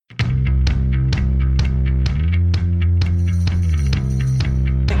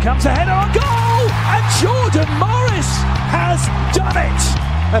comes a header on goal, and Jordan Morris has done it.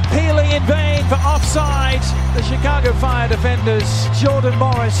 Appealing in vain for offside, the Chicago Fire defenders. Jordan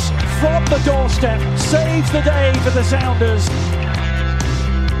Morris from the doorstep saves the day for the Sounders.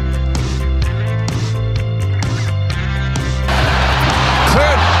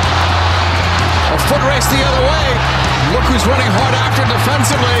 Cleared. A foot race the other way. Look who's running hard after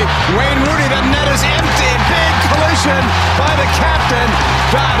defensively. Wayne Rooney, the net is empty. Big collision by the captain.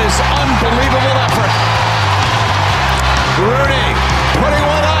 That is unbelievable effort. Rooney putting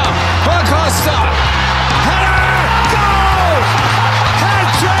one up. Acosta. Header! Goal!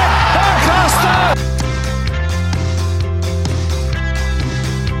 Hat-trick! Acosta!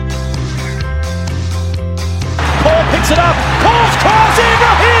 Paul picks it up. Paul's cross,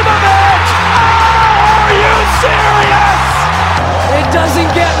 Ibrahimovic! Oh, are you serious? It doesn't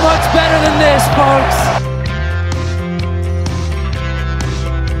get much better than this, folks.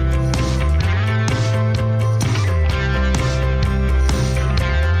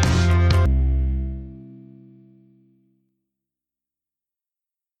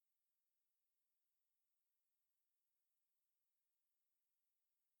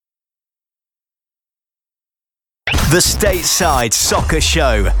 The Stateside Soccer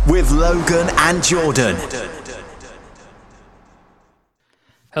Show with Logan and Jordan.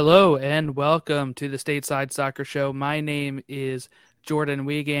 Hello and welcome to the Stateside Soccer Show. My name is Jordan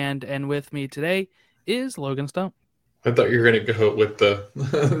Wiegand, and with me today is Logan Stump. I thought you were going to go with the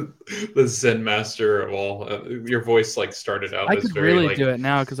the Zen master of all. Your voice started out. I as could very, really do it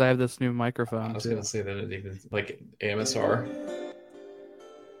now because I have this new microphone. I was going to say that it even AMSR.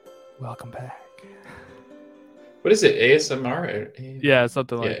 Welcome back. What is it? ASMR? Yeah,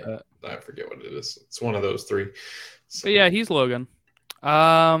 something like that. I forget what it is. It's one of those three. So. But yeah, he's Logan.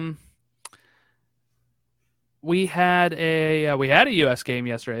 We had a US game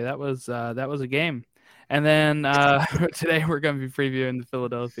yesterday. That was a game, and then today we're going to be previewing the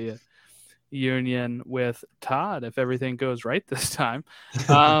Philadelphia Union with Todd if everything goes right this time.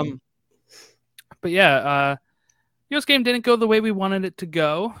 But yeah, US game didn't go the way we wanted it to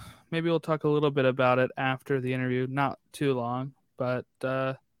go. Maybe we'll talk a little bit about it after the interview. Not too long, but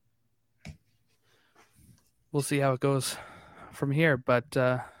we'll see how it goes from here. But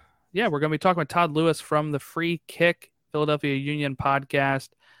yeah, we're going to be talking with Todd Lewis from the Free Kick Philadelphia Union podcast.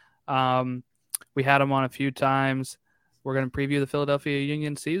 We had him on a few times. We're going to preview the Philadelphia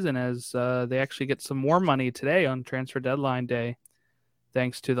Union season as they actually get some more money today on transfer deadline day,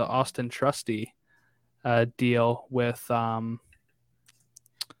 thanks to the Austin Trusty deal with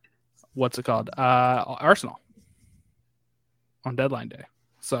what's it called? Arsenal on deadline day.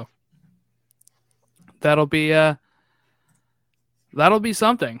 So that'll be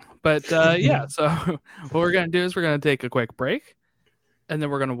something. But yeah, so what we're going to do is we're going to take a quick break, and then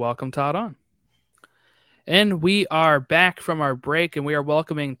we're going to welcome Todd on. And we are back from our break, and we are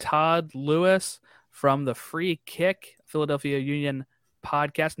welcoming Todd Lewis from the Free Kick Philadelphia Union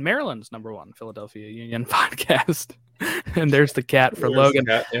podcast, Maryland's #1 Philadelphia Union podcast. And there's the cat for Logan.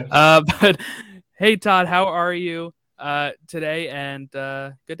 Cat, yeah. But hey, Todd, how are you today? And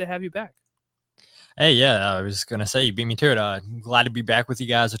good to have you back. Hey, yeah, I was going to say, you beat me to it. Glad to be back with you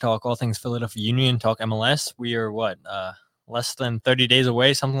guys to talk all things Philadelphia Union, talk MLS. We are, less than 30 days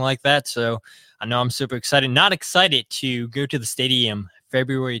away, something like that. So I know I'm super excited. Not excited to go to the stadium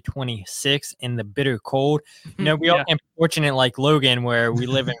February 26th in the bitter cold. We all can't be fortunate like Logan, where we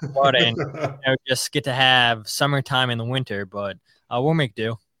live in Florida and just get to have summertime in the winter, but we'll make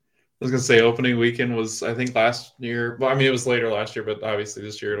do. I was going to say opening weekend was, I think, last year. Well, I mean, it was later last year, but obviously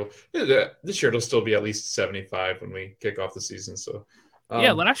this year it'll still be at least 75 when we kick off the season. So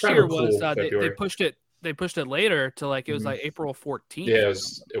yeah, last year was cool they pushed it later to it was April 14th. Yeah,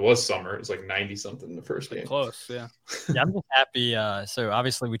 it was summer. It was 90 something the first game. Close, yeah. Yeah, I'm just happy. So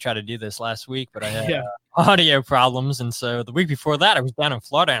obviously we tried to do this last week, but I had audio problems, and so the week before that I was down in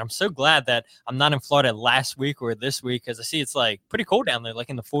Florida, and I'm so glad that I'm not in Florida last week or this week, because I see it's pretty cold down there,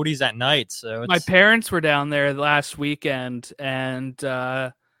 in the 40s at night. So my parents were down there last weekend, and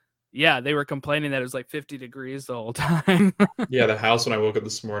yeah, they were complaining that it was 50 degrees the whole time. Yeah, the house when I woke up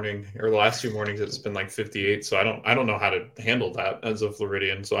this morning, or the last 2 mornings, it's been 58. So I don't know how to handle that as a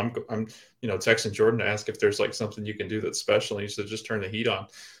Floridian. So I'm texting Jordan to ask if there's something you can do that's special. And he said just turn the heat on.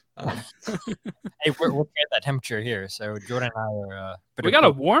 Hey, we're at that temperature here. So Jordan and I are. We got a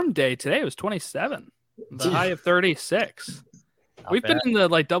warm day today. It was 27. The high of 36. We've been in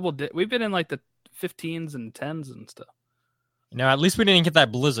the we've been in the 15s and 10s and stuff. At least we didn't get that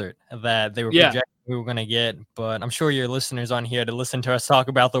blizzard that they were projecting we were going to get. But I'm sure your listeners on here to listen to us talk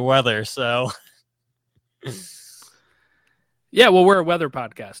about the weather. So, Yeah, well, we're a weather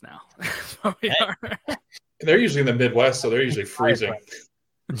podcast now. So we are. They're usually in the Midwest, so they're usually freezing.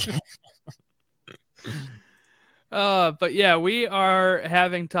 But yeah, we are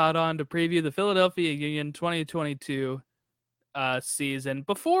having Todd on to preview the Philadelphia Union 2022 season.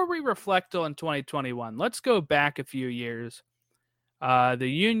 Before we reflect on 2021, let's go back a few years. The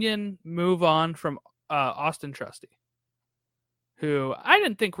Union move on from Austin Trusty, who I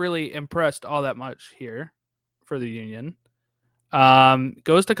didn't think really impressed all that much here for the Union.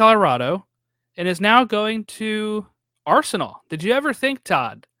 Goes to Colorado and is now going to Arsenal. Did you ever think,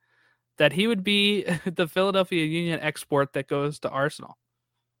 Todd, that he would be the Philadelphia Union export that goes to Arsenal?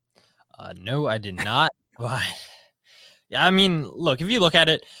 No, I did not. Yeah, I mean, look, if you look at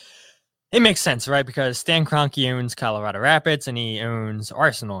it, it makes sense, right? Because Stan Kroenke owns Colorado Rapids and he owns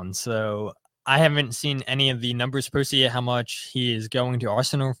Arsenal. And so I haven't seen any of the numbers posted yet how much he is going to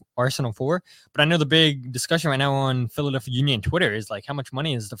Arsenal for. But I know the big discussion right now on Philadelphia Union Twitter is like, how much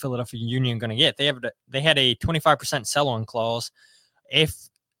money is the Philadelphia Union going to get? They had a 25% sell-on clause if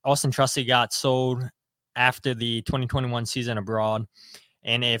Austin Trusty got sold after the 2021 season abroad.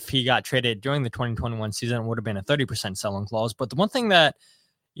 And if he got traded during the 2021 season, it would have been a 30% sell-on clause. But the one thing that,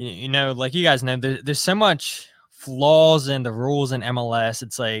 you know, like you guys know, there's so much flaws in the rules in MLS.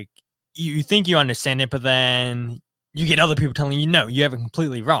 It's like you think you understand it, but then you get other people telling you, no, you have it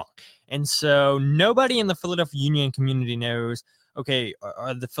completely wrong. And so nobody in the Philadelphia Union community knows, okay,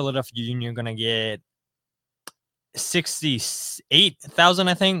 are the Philadelphia Union going to get $68,000,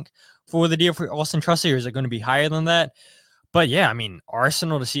 I think, for the deal for Austin Trusty, or is it going to be higher than that? But yeah, I mean,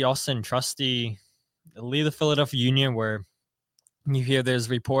 Arsenal to see Austin Trusty leave the Philadelphia Union, where you hear there's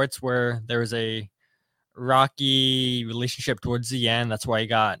reports where there was a rocky relationship towards the end. That's why he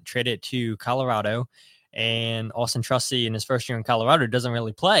got traded to Colorado. And Austin Trusty in his first year in Colorado doesn't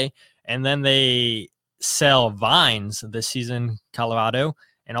really play. And then they sell Vines this season, Colorado,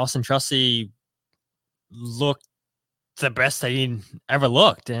 and Austin Trusty looked the best that he ever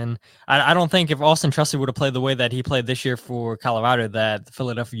looked. And I don't think if Austin Trusty would have played the way that he played this year for Colorado, that the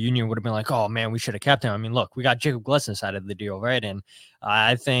Philadelphia Union would have been like, oh man, we should have kept him. I mean, look, we got Jacob Glesnes out of the deal, right? And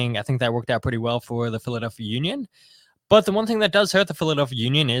I think that worked out pretty well for the Philadelphia Union. But the one thing that does hurt the Philadelphia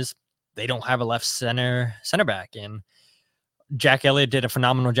Union is they don't have a left center back. And Jack Elliott did a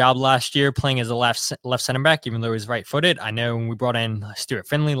phenomenal job last year playing as a left center back, even though he's right-footed. I know we brought in Stuart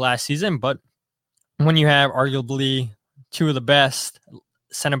Finley last season, but when you have arguably two of the best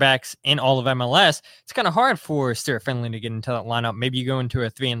center backs in all of MLS, it's kind of hard for Stuart Finley to get into that lineup. Maybe you go into a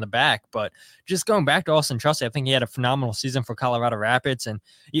three in the back, but just going back to Austin Trusty, I think he had a phenomenal season for Colorado Rapids, and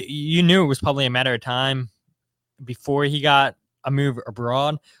you knew it was probably a matter of time before he got a move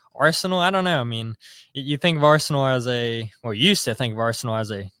abroad. Arsenal, I don't know. I mean, you think of Arsenal as used to think of Arsenal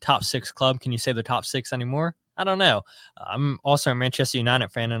as a top six club. Can you say the top six anymore? I don't know. I'm also a Manchester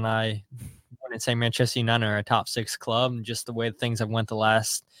United fan, and I wouldn't say Manchester United are a top six club, just the way things have went the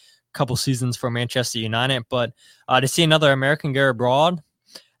last couple seasons for Manchester United. But to see another American go abroad,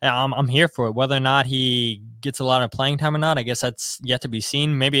 I'm here for it. Whether or not he gets a lot of playing time or not, I guess that's yet to be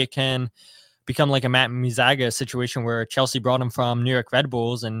seen. Maybe it can become like a Matt Mizaga situation where Chelsea brought him from New York Red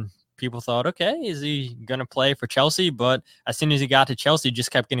Bulls and people thought, okay, is he going to play for Chelsea? But as soon as he got to Chelsea, he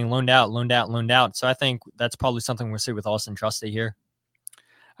just kept getting loaned out. So I think that's probably something we'll see with Austin Trusty here.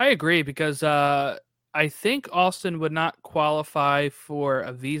 I agree, because I think Austin would not qualify for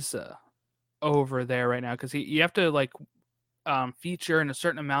a visa over there right now, because you have to feature in a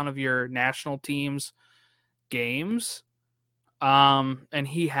certain amount of your national team's games, and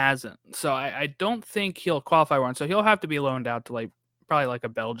he hasn't. So I don't think he'll qualify one. So he'll have to be loaned out to probably a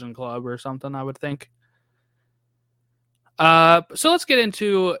Belgian club or something, I would think. So let's get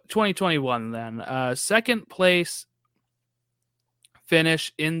into 2021 then. Second place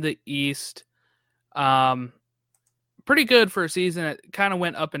finish in the East. Pretty good for a season. It kind of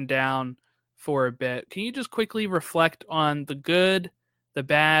went up and down for a bit. Can you just quickly reflect on the good, the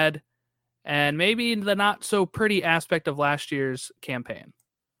bad, and maybe the not so pretty aspect of last year's campaign?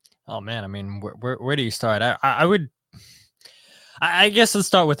 Oh man, I mean, where do you start? I guess let's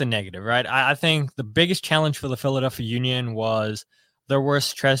start with the negative, right? I think the biggest challenge for the Philadelphia Union was their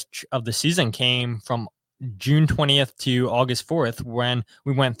worst stretch of the season came from June 20th to August 4th, when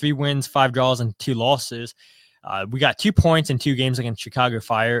we went 3 wins, 5 draws, and 2 losses. We got 2 points in 2 games against Chicago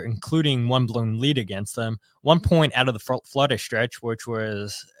Fire, including 1 blown lead against them. 1 point out of the Florida stretch, which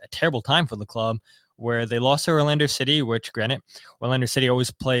was a terrible time for the club, where they lost to Orlando City, which, granted, Orlando City always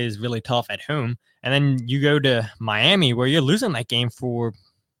plays really tough at home. And then you go to Miami, where you're losing that game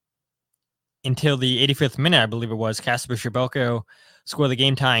until the 85th minute, I believe it was. Kasper Schrebelko scored the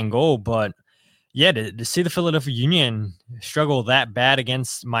game-tying goal, but yeah, to see the Philadelphia Union struggle that bad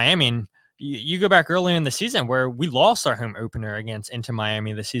against Miami, and you go back earlier in the season where we lost our home opener against Inter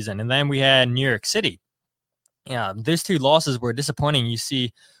Miami this season, and then we had New York City. Yeah, those two losses were disappointing. You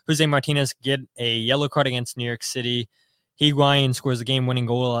see Jose Martinez get a yellow card against New York City. Higuain scores the game-winning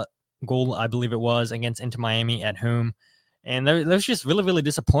goal, I believe it was, against Inter Miami at home. And that was just really, really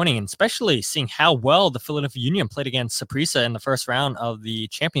disappointing, and especially seeing how well the Philadelphia Union played against Saprissa in the first round of the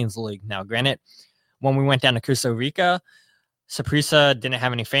Champions League. Now, granted, when we went down to Costa Rica, Saprissa didn't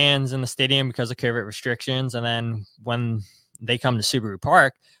have any fans in the stadium because of COVID restrictions. And then when they come to Subaru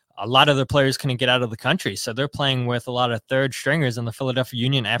Park, a lot of the players couldn't get out of the country. So they're playing with a lot of third stringers, and the Philadelphia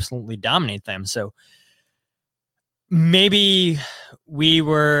Union absolutely dominate them. So maybe we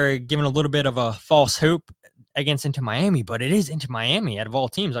were given a little bit of a false hope against Inter Miami, but it is Inter Miami out of all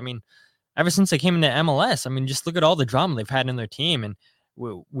teams. I mean, ever since they came into MLS, I mean, just look at all the drama they've had in their team. And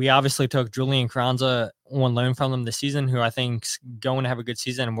we obviously took Julian Carranza on loan from them this season, who I think's going to have a good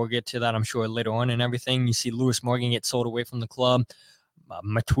season, and we'll get to that, I'm sure, later on and everything. You see Lewis Morgan get sold away from the club.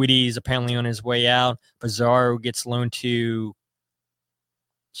 Matuidi is apparently on his way out. Pizarro gets loaned to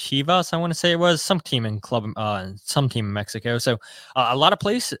Chivas, I want to say it was some team in Mexico. So a lot of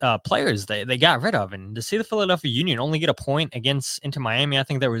players they got rid of, and to see the Philadelphia Union only get a point against Inter Miami, I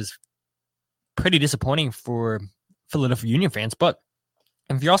think that was pretty disappointing for Philadelphia Union fans. But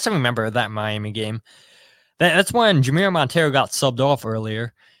if you also remember that Miami game, that's when Jamiro Montero got subbed off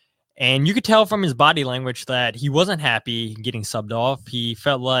earlier, and you could tell from his body language that he wasn't happy getting subbed off. He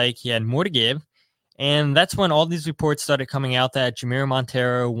felt like he had more to give. And that's when all these reports started coming out that Jamiro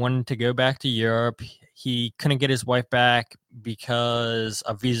Montero wanted to go back to Europe. He couldn't get his wife back because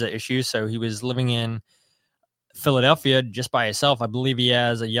of visa issues, so he was living in Philadelphia just by himself. I believe he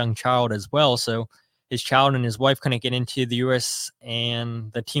has a young child as well, so his child and his wife couldn't get into the U.S.,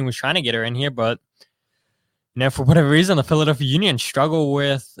 and the team was trying to get her in here, but for whatever reason, the Philadelphia Union struggle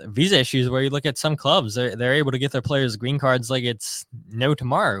with visa issues where you look at some clubs, they're able to get their players green cards like it's no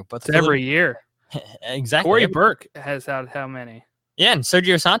tomorrow. But it's every year. Exactly. Corey Burke has had how many? Yeah, and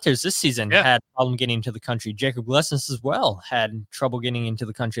Sergio Santos this season had a problem getting into the country. Jacob Glesnes as well had trouble getting into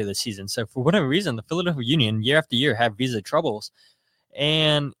the country this season. So for whatever reason, the Philadelphia Union year after year have visa troubles.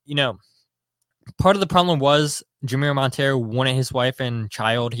 And, part of the problem was Jamiro Montero wanted his wife and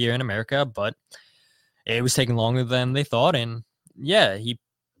child here in America, but it was taking longer than they thought. And yeah, he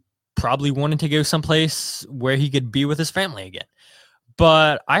probably wanted to go someplace where he could be with his family again.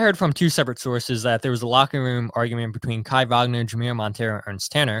 But I heard from two separate sources that there was a locker room argument between Kai Wagner, Jamiro Montero, and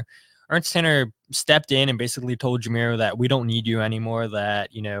Ernst Tanner. Ernst Tanner stepped in and basically told Jamiro that we don't need you anymore, that,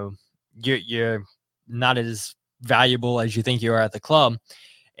 you're not as valuable as you think you are at the club.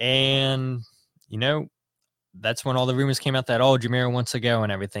 And, that's when all the rumors came out that, Jamiro wants to go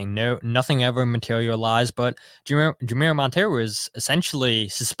and everything. No, nothing ever materialized, but Jamiro Montero was essentially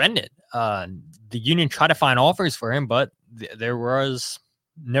suspended. The Union tried to find offers for him, but there was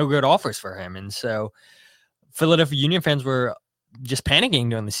no good offers for him. And so Philadelphia Union fans were just panicking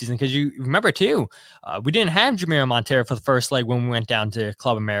during the season, because you remember too, we didn't have Jamiro Montero for the first leg when we went down to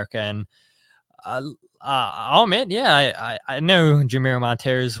Club America. And I'll admit, I know Jamiro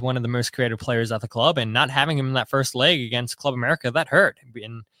Montero is one of the most creative players at the club, and not having him in that first leg against Club America, that hurt.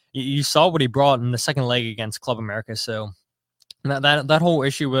 And you saw what he brought in the second leg against Club America. So that whole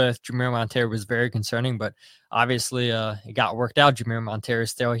issue with Jamiro Montero was very concerning, but obviously it got worked out. Jamiro Montero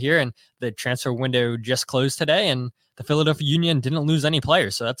is still here, and the transfer window just closed today, and the Philadelphia Union didn't lose any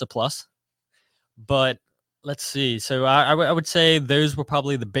players, so that's a plus. But let's see. So I would say those were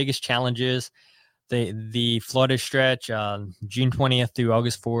probably the biggest challenges. The Florida stretch, June 20th through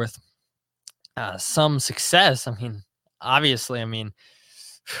August 4th. Some success. Obviously,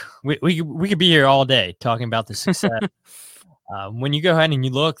 we could be here all day talking about the success. When you go ahead and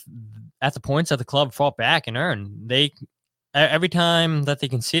you look at the points that the club fought back and earned, every time that they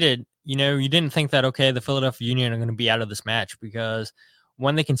conceded, you didn't think that, okay, the Philadelphia Union are going to be out of this match, because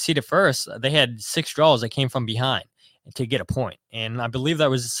when they conceded first, they had 6 draws that came from behind to get a point. And I believe that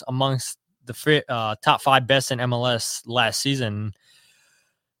was amongst the top 5 best in MLS last season.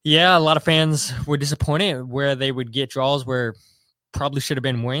 Yeah, a lot of fans were disappointed where they would get draws where probably should have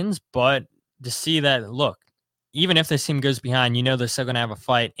been wins, but to see that, look, even if this team goes behind, they're still going to have a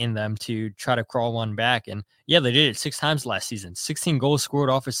fight in them to try to crawl one back. And yeah, they did it 6 times last season. 16 goals scored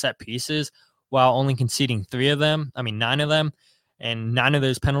off of set pieces while only conceding 9 of them. And 9 of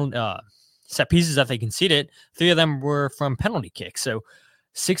those set pieces that they conceded, 3 of them were from penalty kicks. So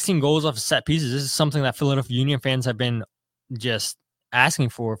 16 goals off of set pieces. This is something that Philadelphia Union fans have been just asking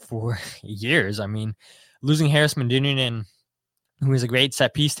for years. Losing Harris Mandunian and who was a great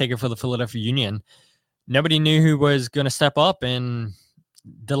set piece taker for the Philadelphia Union. Nobody knew who was going to step up and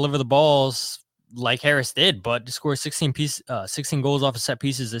deliver the balls like Harris did, but to score 16 goals off of set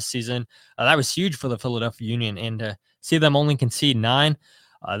pieces this season, that was huge for the Philadelphia Union. And to see them only concede 9,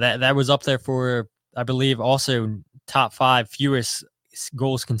 that was up there for, I believe, also top 5 fewest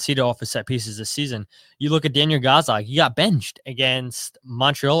goals conceded off of set pieces this season. You look at Daniel Gazdag, he got benched against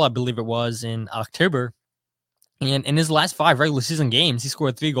Montreal, I believe it was, in October. And in his last 5 regular season games, he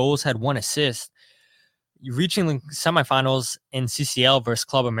scored 3 goals, had 1 assist, reaching the semifinals in CCL versus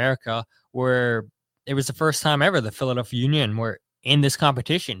Club America, where it was the first time ever the Philadelphia Union were in this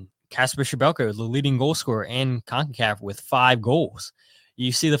competition. Kasper Schmeichel, the leading goal scorer in CONCACAF with 5 goals.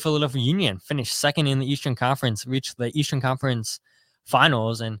 You see the Philadelphia Union finish second in the Eastern Conference, reach the Eastern Conference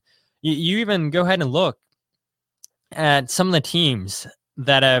Finals, and you even go ahead and look at some of the teams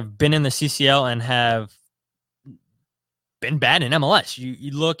that have been in the CCL and have been bad in MLS.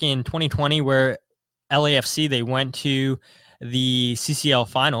 You look in 2020 where LAFC, they went to the CCL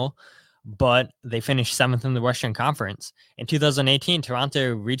final, but they finished 7th in the Western Conference. In 2018,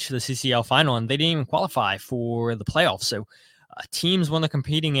 Toronto reached the CCL final, and they didn't even qualify for the playoffs. So teams, when they're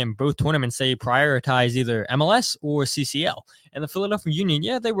competing in both tournaments, they prioritize either MLS or CCL. And the Philadelphia Union,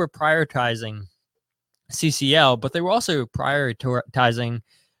 yeah, they were prioritizing CCL, but they were also prioritizing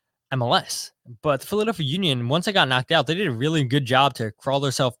MLS. But the Philadelphia Union, once they got knocked out, they did a really good job to crawl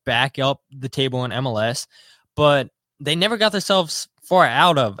themselves back up the table in MLS, but they never got themselves far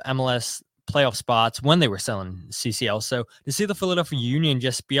out of MLS playoff spots when they were selling CCL. So to see the Philadelphia Union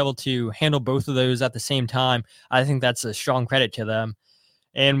just be able to handle both of those at the same time, I think that's a strong credit to them.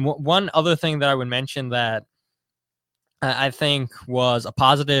 And one other thing that I would mention that I think was a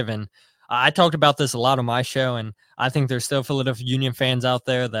positive, and I talked about this a lot on my show, and I think there's still Philadelphia Union fans out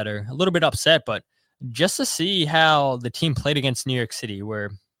there that are a little bit upset, but just to see how the team played against New York City,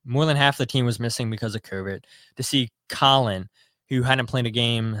 where more than half the team was missing because of COVID, to see Colin, who hadn't played a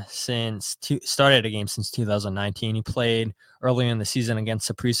game since 2019. He played earlier in the season against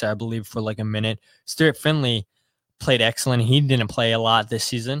Saprissa, I believe, for like a minute. Stuart Finley played excellent. He didn't play a lot this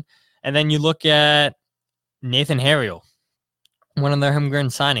season. And then you look at Nathan Harriel, one of their homegrown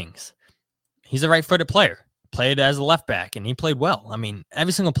signings. He's a right-footed player, played as a left back, and he played well. I mean,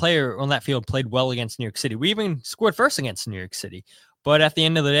 every single player on that field played well against New York City. We even scored first against New York City. But at the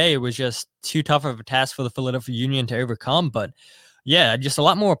end of the day, it was just too tough of a task for the Philadelphia Union to overcome. But yeah, just a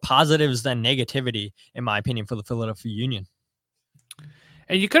lot more positives than negativity, in my opinion, for the Philadelphia Union.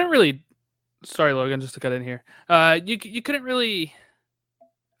 And you couldn't really, sorry, Logan, just to cut in here. You couldn't really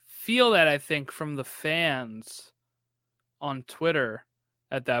feel that, I think, from the fans on Twitter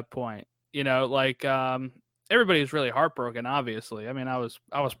at that point. You know, like everybody was really heartbroken, obviously. I mean, I was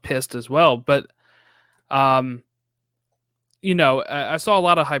pissed as well, but you know, I saw a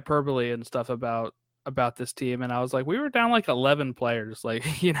lot of hyperbole and stuff about this team, and I was like, we were down like 11 players.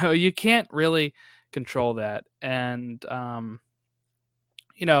 Like, you know, you can't really control that, and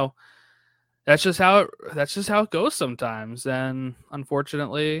you know, that's just how it goes sometimes. And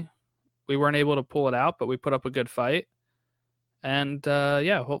unfortunately, we weren't able to pull it out, but we put up a good fight, and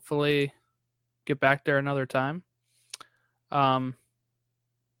yeah, hopefully get back there another time. Logan,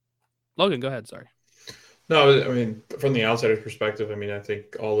 go ahead. Sorry. No, I mean, from the outsider's perspective, I mean, I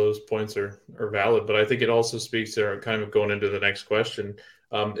think all those points are valid, but I think it also speaks to kind of going into the next question.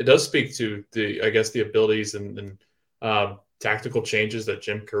 It does speak to the abilities and tactical changes that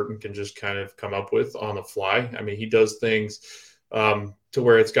Jim Curtin can just kind of come up with on the fly. I mean, he does things to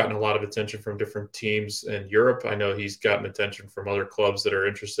where it's gotten a lot of attention from different teams in Europe. I know he's gotten attention from other clubs that are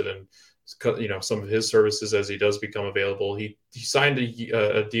interested in, you know, some of his services as he does become available. He signed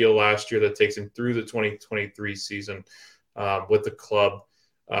a deal last year that takes him through the 2023 season with the club.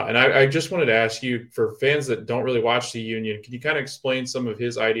 And I just wanted to ask you, for fans that don't really watch the Union, can you kind of explain some of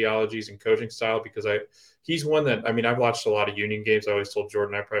his ideologies and coaching style? Because he's one that, I mean, I've watched a lot of Union games. I always told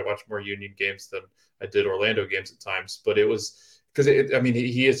Jordan I probably watched more Union games than I did Orlando games at times. But it was because, I mean,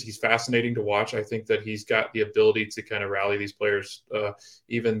 he's fascinating to watch. I think that he's got the ability to kind of rally these players,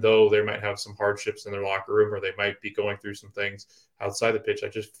 even though they might have some hardships in their locker room or they might be going through some things outside the pitch. I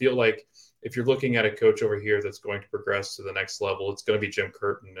just feel like if you're looking at a coach over here that's going to progress to the next level, it's going to be Jim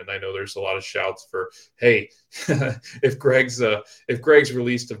Curtin. And I know there's a lot of shouts for, hey, if Greg's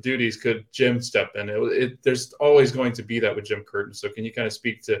released of duties, could Jim step in? There's always going to be that with Jim Curtin. So can you kind of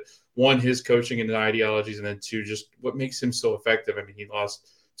speak to, one, his coaching and ideologies, and then two, just what makes him so effective? I mean, he lost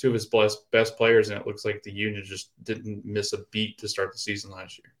two of his best players, and it looks like the Union just didn't miss a beat to start the season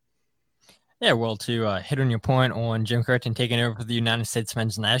last year. Yeah, well, to hit on your point on Jim Curtin taking over for the United States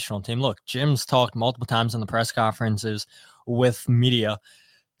men's national team, look, Jim's talked multiple times in the press conferences with media,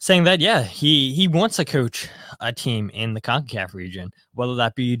 saying that, yeah, he wants to coach a team in the CONCACAF region, whether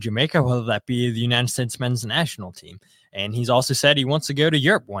that be Jamaica, whether that be the United States men's national team. And he's also said he wants to go to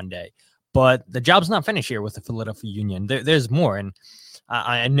Europe one day. But the job's not finished here with the Philadelphia Union. There's more. And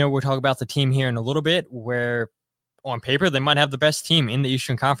I know we're talking about the team here in a little bit, where on paper they might have the best team in the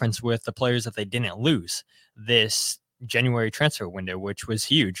Eastern Conference with the players that they didn't lose this January transfer window, which was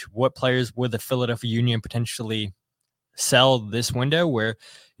huge. What players would the Philadelphia Union potentially sell this window, where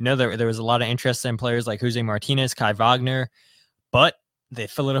there was a lot of interest in players like Jose Martinez, Kai Wagner, but the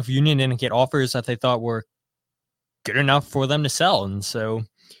Philadelphia Union didn't get offers that they thought were good enough for them to sell. And so,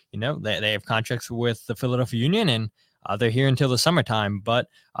 they have contracts with the Philadelphia Union, and they're here until the summertime. But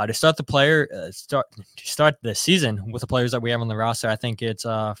to start the season with the players that we have on the roster, I think it's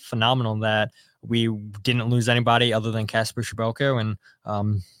phenomenal that we didn't lose anybody other than Kasper Schmellke, and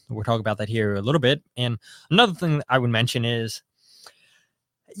we'll talk about that here a little bit. And another thing I would mention is,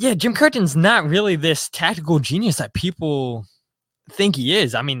 Jim Curtin's not really this tactical genius that people think he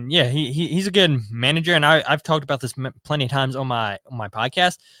is. I mean, he's a good manager, and I've talked about this plenty of times on my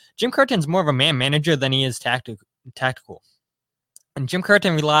podcast. Jim Curtin's more of a man manager than he is tactical. And Jim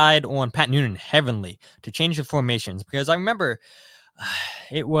Curtin relied on Pat Noonan heavily to change the formations, because I remember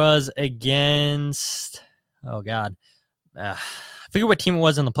it was against, I forget what team it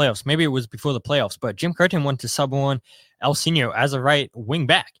was in the playoffs. Maybe it was before the playoffs, but Jim Curtin wanted to sub on Elsinho as a right wing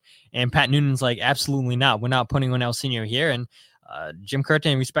back. And Pat Noonan's like, absolutely not. We're not putting on Elsinho here. And Jim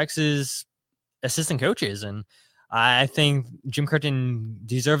Curtin respects his assistant coaches. And I think Jim Curtin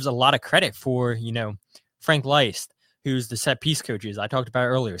deserves a lot of credit for, Frank Leist, who's the set piece coaches I talked about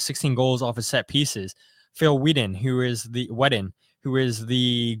earlier, 16 goals off of set pieces. Phil Whedon, who is the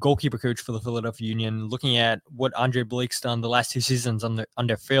goalkeeper coach for the Philadelphia Union, looking at what Andre Blake's done the last 2 seasons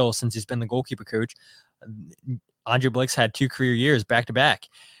under Phil since he's been the goalkeeper coach. Andre Blake's had 2 career years back to back.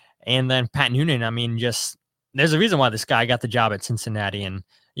 And then Pat Noonan, there's a reason why this guy got the job at Cincinnati. And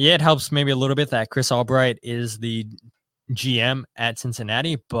it helps maybe a little bit that Chris Albright is the GM at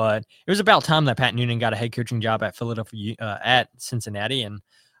Cincinnati, but it was about time that Pat Noonan got a head coaching job at at Cincinnati. And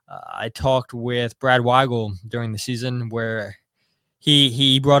I talked with Brad Weigel during the season, where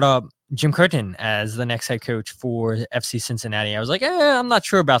he brought up Jim Curtin as the next head coach for FC Cincinnati. I was like, I'm not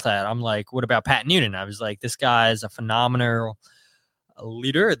sure about that. I'm like, what about Pat Noonan? I was like, this guy is a phenomenal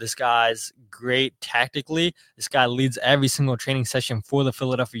leader. This guy's great tactically. This guy leads every single training session for the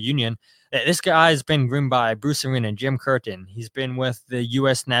Philadelphia Union. This guy has been groomed by Bruce Arena and Jim Curtin. He's been with the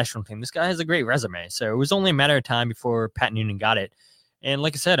U.S. national team. This guy has a great resume. So it was only a matter of time before Pat Noonan got it. And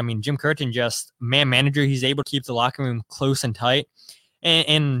like I said, Jim Curtin, just man manager. He's able to keep the locker room close and tight,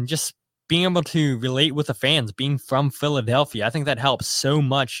 and just being able to relate with the fans, being from Philadelphia. I think that helps so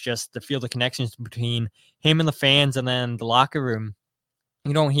much, just to feel the connections between him and the fans, and then the locker room.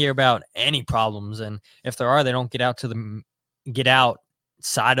 You don't hear about any problems, and if there are, they don't get outside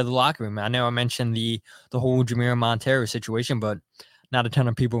of the locker room. I know I mentioned the whole Jamiro Montero situation, but not a ton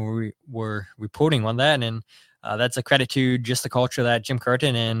of people were reporting on that, and that's a credit to just the culture that Jim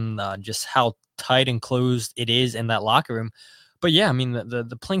Curtin, and just how tight and closed it is in that locker room. But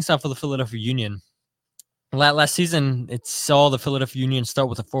the playing style for the Philadelphia Union last season, it saw the Philadelphia Union start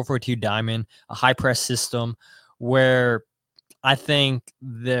with a 4-4-2 diamond, a high press system, where I think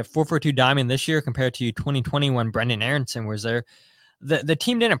the 4-4-2 diamond this year compared to 2020 when Brendan Aronson was there, the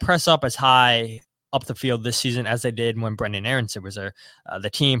team didn't press up as high up the field this season as they did when Brendan Aronson was there. The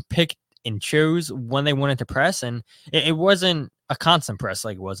team picked and chose when they wanted to press, and it wasn't a constant press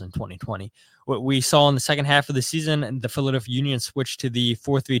like it was in 2020. What we saw in the second half of the season, the Philadelphia Union switched to the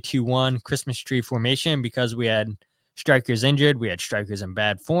 4-3-2-1 Christmas tree formation because we had strikers injured, we had strikers in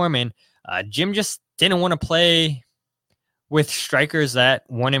bad form, and Jim just didn't want to play with strikers that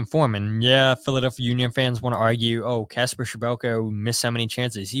weren't in form. And Philadelphia Union fans want to argue, Kasper Schmellke missed so many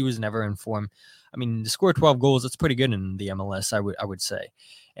chances. He was never in form. To score 12 goals, that's pretty good in the MLS, I would say.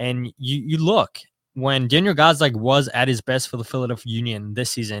 And you look, when Daniel Gazdag was at his best for the Philadelphia Union this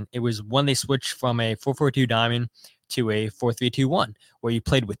season, it was when they switched from a 4-4-2 diamond to a 4-3-2-1, where you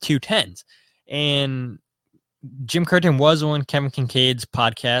played with 2 10s. And Jim Curtin was on Kevin Kincaid's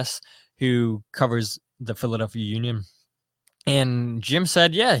podcast, who covers the Philadelphia Union. And Jim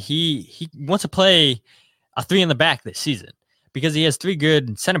said, he wants to play a 3 in the back this season because he has 3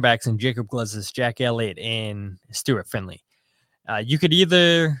 good center backs in Jacob Glesnes, Jack Elliott, and Stuart Finley. You could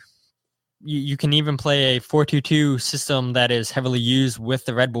you can even play a 4-2-2 system that is heavily used with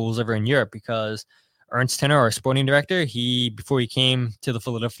the Red Bulls over in Europe, because Ernst Tenner, our sporting director, before he came to the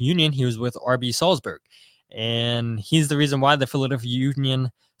Philadelphia Union, he was with RB Salzburg. And he's the reason why the Philadelphia Union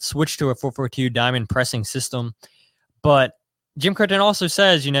switched to a 4-4-2 diamond pressing system. But Jim Curtin also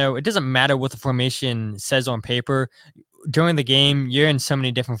says, it doesn't matter what the formation says on paper. During the game, you're in so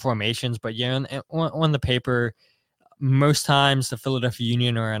many different formations, but you're on the paper. Most times, the Philadelphia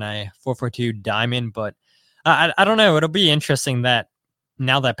Union are in a 4-4-2 diamond, but I don't know. It'll be interesting that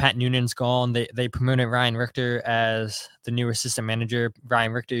now that Pat Noonan's gone, they promoted Ryan Richter as the new assistant manager.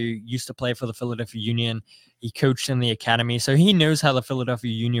 Ryan Richter used to play for the Philadelphia Union. He coached in the academy, so he knows how the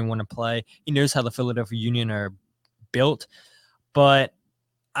Philadelphia Union want to play. He knows how the Philadelphia Union are built. But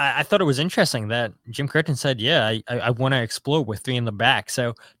I thought it was interesting that Jim Curtin said, I want to explore with 3 in the back.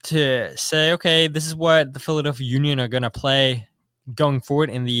 So to say, okay, this is what the Philadelphia Union are going to play going forward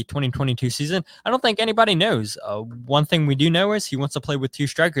in the 2022 season, I don't think anybody knows. One thing we do know is he wants to play with 2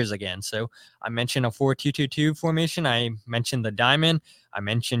 strikers again. So I mentioned a 4-2-2-2 formation. I mentioned the diamond. I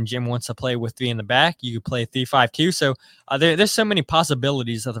mentioned Jim wants to play with 3 in the back. You could play 3-5-2. So there's so many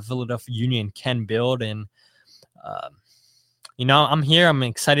possibilities that the Philadelphia Union can build. And, I'm here. I'm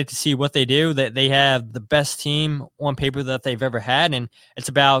excited to see what they do. That they have the best team on paper that they've ever had, and it's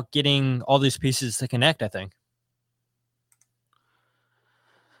about getting all these pieces to connect, I think.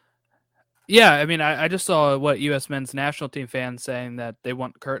 Yeah, I mean, I just saw what U.S. men's national team fans saying that they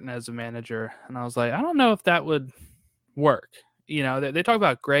want Curtin as a manager, and I was like, I don't know if that would work. They talk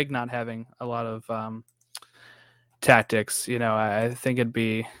about Greg not having a lot of tactics. I think it'd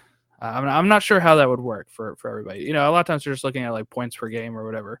be. I'm not sure how that would work for everybody. A lot of times you're just looking at like points per game or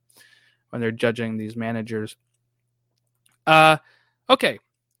whatever when they're judging these managers. Okay,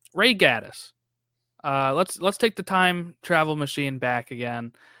 Ray Gaddis. Let's take the time travel machine back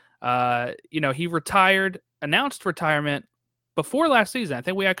again. He announced retirement before last season. I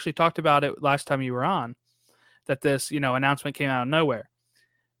think we actually talked about it last time you were on, that this, announcement came out of nowhere.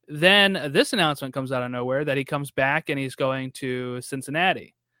 Then this announcement comes out of nowhere that he comes back and he's going to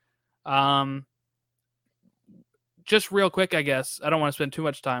Cincinnati. Just real quick, I guess, I don't want to spend too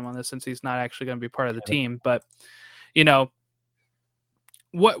much time on this since he's not actually going to be part of the team, but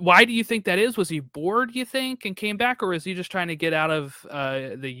why do you think that is? Was he bored, you think, and came back, or is he just trying to get out of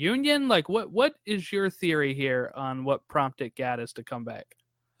the Union? Like, what is your theory here on what prompted Gaddis to come back?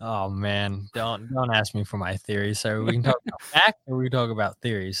 Oh man, don't ask me for my theory. So we can talk about fact or we can talk about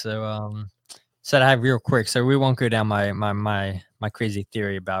theory. So said I have real quick, so we won't go down my crazy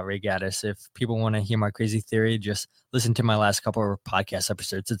theory about Ray Gaddis. If people want to hear my crazy theory, just listen to my last couple of podcast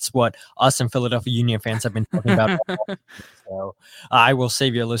episodes. It's what us and Philadelphia Union fans have been talking about. So I will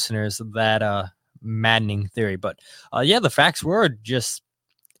save your listeners that maddening theory. But the facts were just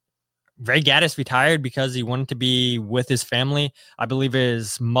Ray Gaddis retired because he wanted to be with his family. I believe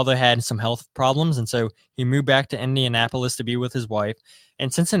his mother had some health problems, and so he moved back to Indianapolis to be with his wife.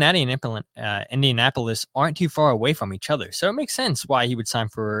 And Cincinnati and Indianapolis aren't too far away from each other. So it makes sense why he would sign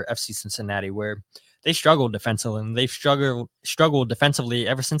for FC Cincinnati, where they struggled defensively, and they've struggled defensively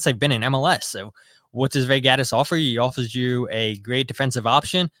ever since they've been in MLS. So what does Ray Gaddis offer you? He offers you a great defensive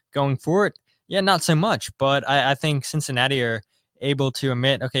option going forward. Yeah, not so much. But I think Cincinnati are able to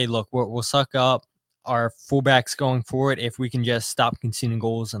admit, okay, look, we'll suck up our fullbacks going forward if we can just stop conceding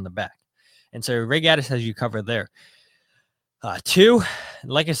goals in the back. And so Ray Gaddis has you covered there. 2,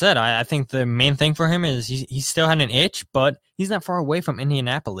 like I said, I think the main thing for him is he still had an itch, but he's not far away from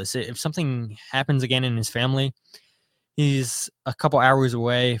Indianapolis. If something happens again in his family, he's a couple hours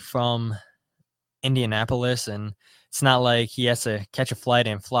away from Indianapolis, and it's not like he has to catch a flight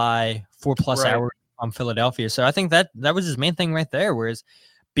and fly 4+ hours from Philadelphia. So I think that was his main thing right there, whereas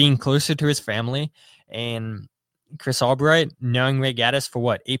being closer to his family. And Chris Albright, knowing Ray Gaddis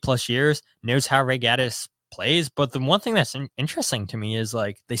for 8+ years, knows how Ray Gaddis plays. But the one thing that's interesting to me is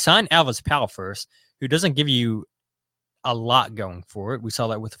like they signed Alvas Powell first, who doesn't give you a lot going for it. We saw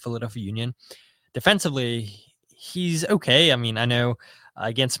that with the Philadelphia Union. Defensively, he's okay. I mean, I know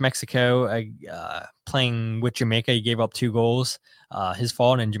against Mexico, playing with Jamaica, he gave up 2 goals. His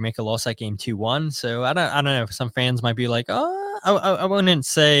fault, and Jamaica lost that game 2-1. So I don't know. Some fans might be like, I wouldn't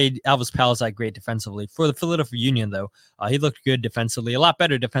say Alvas Powell is that great defensively. For the Philadelphia Union, though, he looked good defensively, a lot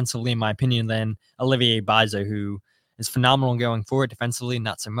better defensively, in my opinion, than Olivier Baiza, who is phenomenal going forward. Defensively,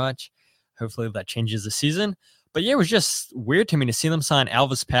 not so much. Hopefully that changes the season. But yeah, it was just weird to me to see them sign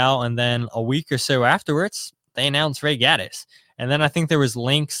Alvas Powell, and then a week or so afterwards, they announced Ray Gaddis. And then I think there was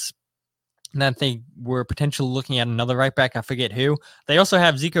links that they were potentially looking at another right back. I forget who. They also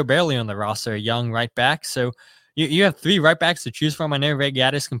have Zico Bailey on the roster, a young right back. So you have 3 right backs to choose from. I know Ray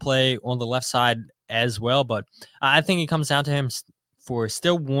Gaddis can play on the left side as well, but I think it comes down to him for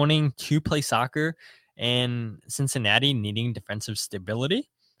still wanting to play soccer and Cincinnati needing defensive stability.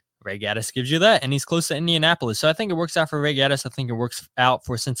 Ray Gaddis gives you that, and he's close to Indianapolis. So I think it works out for Ray Gaddis. I think it works out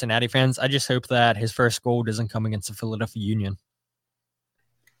for Cincinnati fans. I just hope that his first goal doesn't come against the Philadelphia Union.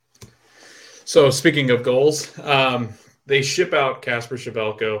 So speaking of goals, they ship out Kasper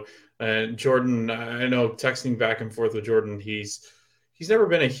Schmeichel and Jordan. I know texting back and forth with Jordan, he's never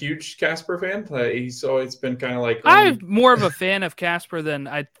been a huge Kasper fan. He's always been kind of like I'm more of a fan of Kasper than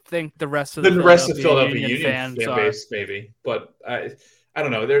I think the rest of the Philadelphia Union fan base, maybe. But I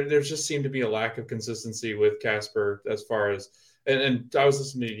don't know. There just seemed to be a lack of consistency with Kasper as far as and I was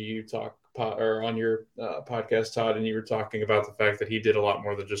listening to you talk on your podcast, Todd, and you were talking about the fact that he did a lot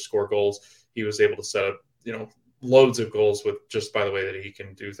more than just score goals. He was able to set up, loads of goals with just by the way that he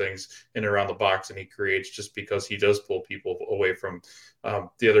can do things in and around the box, and he creates just because he does pull people away from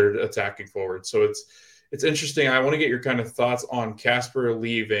the other attacking forward. So it's interesting. I want to get your kind of thoughts on Kasper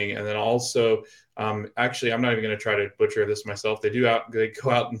leaving, and then also actually I'm not even going to try to butcher this myself. They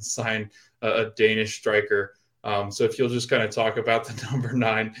go out and sign a Danish striker. So if you'll just kind of talk about the number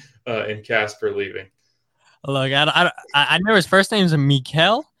 9 in Kasper leaving. Look, I know his first name is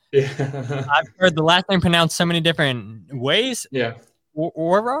Mikkel. Yeah. I've heard the last name pronounced so many different ways. Yeah.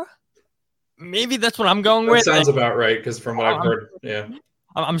 Aura? Maybe that's what I'm going with. Sounds about right, because from what I've heard, yeah.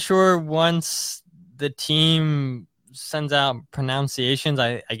 I'm sure once the team sends out pronunciations,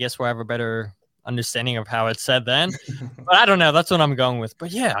 I guess we'll have a better understanding of how it's said then. But I don't know. That's what I'm going with.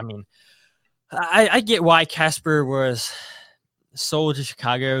 But yeah, I mean, I get why Kasper was sold to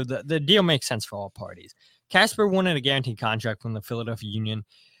Chicago. The deal makes sense for all parties. Kasper wanted a guaranteed contract from the Philadelphia Union.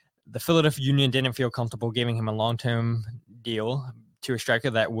 The Philadelphia Union didn't feel comfortable giving him a long-term deal to a striker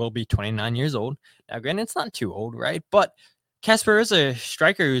that will be 29 years old. Now, granted, it's not too old, right? But Kasper is a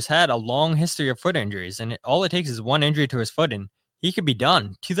striker who's had a long history of foot injuries, and all it takes is one injury to his foot, and he could be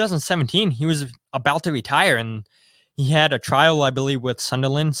done. 2017, he was about to retire, and he had a trial, I believe, with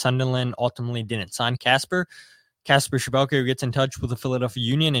Sunderland. Sunderland ultimately didn't sign Kasper. Kasper Schmeichel gets in touch with the Philadelphia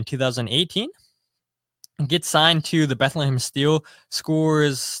Union in 2018, gets signed to the Bethlehem Steel,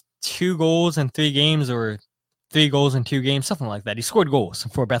 scores 2 goals in 3 games or 3 goals in 2 games, something like that. He scored goals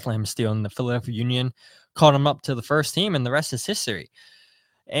for Bethlehem Steel, and the Philadelphia Union called him up to the first team, and the rest is history.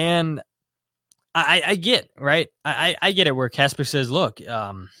 And I get, right? I get it where Kasper says, look,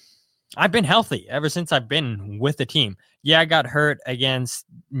 I've been healthy ever since I've been with the team. Yeah, I got hurt against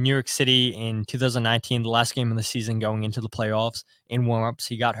New York City in 2019, the last game of the season going into the playoffs. In warm-ups,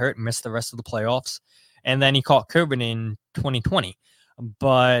 he got hurt and missed the rest of the playoffs. And then he caught COVID in 2020.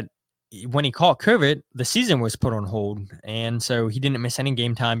 But when he caught COVID, the season was put on hold. And so he didn't miss any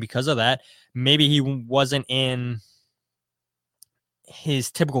game time because of that. Maybe he wasn't in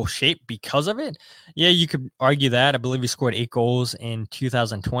his typical shape because of it. Yeah, you could argue that. I believe he scored 8 goals in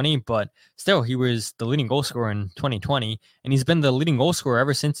 2020, but still, he was the leading goal scorer in 2020, and he's been the leading goal scorer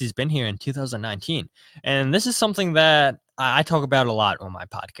ever since he's been here in 2019. And this is something that I talk about a lot on my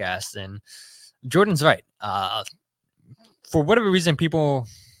podcast, and Jordan's right. For whatever reason, people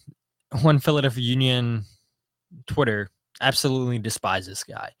on Philadelphia Union Twitter absolutely despise this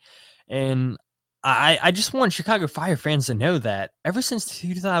guy. And I just want Chicago Fire fans to know that ever since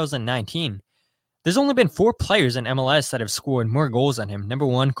 2019, there's only been 4 players in MLS that have scored more goals than him. Number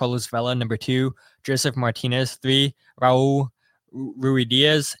 1, Carlos Vela. Number 2, Joseph Martinez. 3, Raul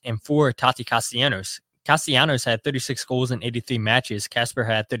Ruidiaz. And 4, Tati Castellanos. Castellanos had 36 goals in 83 matches. Kasper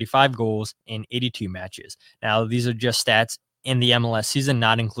had 35 goals in 82 matches. Now, these are just stats in the MLS season,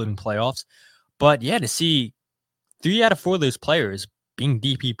 not including playoffs. But yeah, to see 3 out of 4 of those players being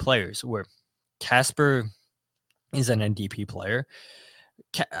DP players, where Kasper is an NDP player.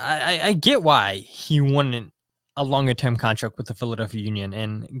 I get why he wanted a longer-term contract with the Philadelphia Union.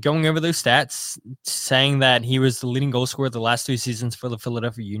 And going over those stats, saying that he was the leading goal scorer the last 3 seasons for the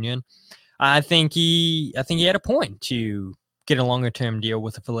Philadelphia Union, I think he had a point to get a longer-term deal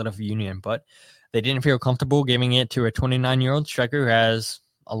with the Philadelphia Union. But they didn't feel comfortable giving it to a 29-year-old striker who has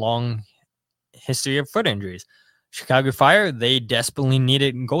a long history of foot injuries. Chicago Fire, they desperately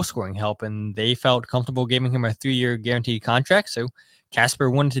needed goal-scoring help, and they felt comfortable giving him a 3-year guaranteed contract, so Kasper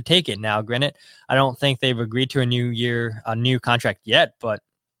wanted to take it. Now, granted, I don't think they've agreed to a new contract yet, but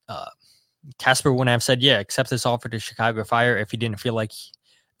Kasper wouldn't have said, yeah, accept this offer to Chicago Fire if he didn't feel like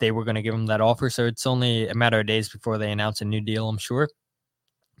they were going to give him that offer, so it's only a matter of days before they announce a new deal, I'm sure.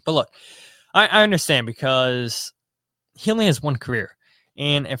 But look, I understand because he only has one career,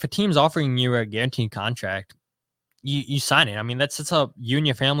 and if a team's offering you a guaranteed contract, you sign it. I mean, that sets up you and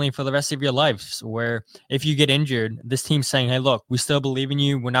your family for the rest of your lives, where if you get injured, this team's saying, hey, look, we still believe in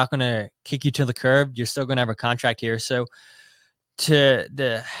you. We're not going to kick you to the curb. You're still going to have a contract here. So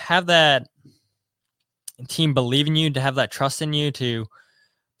to have that team believe in you, to have that trust in you, to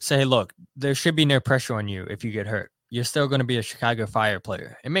say, hey, look, there should be no pressure on you if you get hurt. You're still going to be a Chicago Fire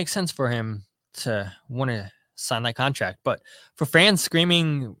player. It makes sense for him to want to sign that contract. But for fans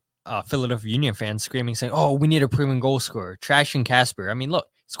screaming, Philadelphia Union fans screaming, saying, oh, we need a proven goal scorer, trashing Casper. I mean, look,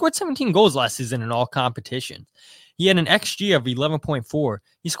 he scored 17 goals last season in all competitions. He had an XG of 11.4.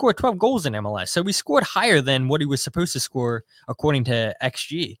 He scored 12 goals in MLS. So he scored higher than what he was supposed to score according to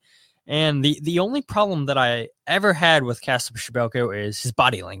XG. And the only problem that I ever had with Kacper Przybyłko is his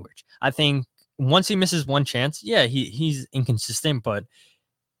body language. I think once he misses one chance, yeah, he's inconsistent, but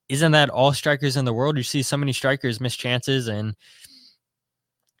isn't that all strikers in the world? You see so many strikers miss chances and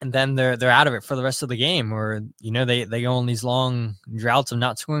then they're out of it for the rest of the game, or they go on these long droughts of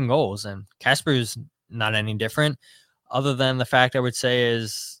not scoring goals. And Casper's not any different, other than the fact I would say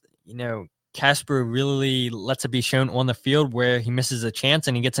is, Casper really lets it be shown on the field where he misses a chance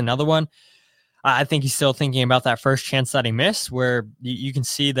and he gets another one. I think he's still thinking about that first chance that he missed, where you can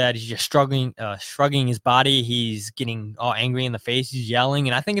see that he's just shrugging his body. He's getting all angry in the face. He's yelling,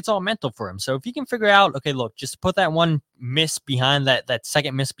 and I think it's all mental for him. So if you can figure out, okay, look, just put that one miss behind, that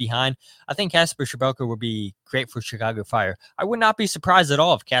second miss behind, I think Kacper Przybyłko would be great for Chicago Fire. I would not be surprised at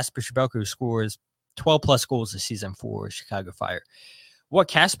all if Kacper Przybyłko scores 12-plus goals this season for Chicago Fire. What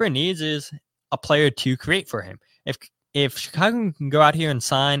Casper needs is a player to create for him. If Chicago can go out here and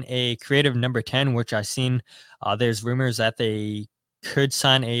sign a creative number 10, which I've seen, there's rumors that they could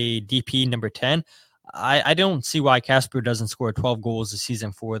sign a DP number 10. I don't see why Casper doesn't score 12 goals this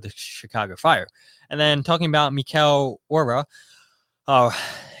season for the Chicago Fire. And then talking about Mikel Aura,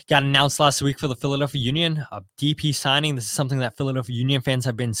 got announced last week for the Philadelphia Union, a DP signing. This is something that Philadelphia Union fans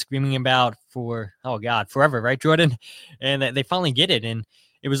have been screaming about for, forever, right, Jordan? And they finally get it. And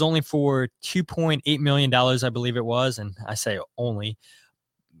it was only for $2.8 million, I believe it was. And I say only,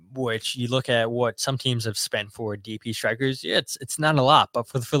 which you look at what some teams have spent for DP strikers. Yeah, it's not a lot, but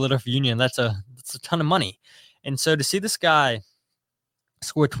for the Philadelphia Union, that's a ton of money. And so to see this guy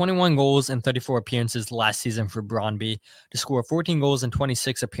score 21 goals in 34 appearances last season for Brøndby, to score 14 goals in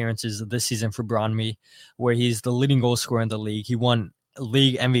 26 appearances this season for Brøndby, where he's the leading goal scorer in the league. He won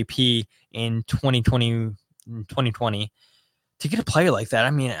league MVP in 2020. To get a player like that,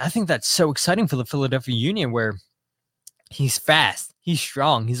 I mean, I think that's so exciting for the Philadelphia Union, where he's fast, he's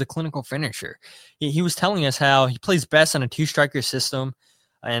strong, he's a clinical finisher. He was telling us how he plays best on a two-striker system,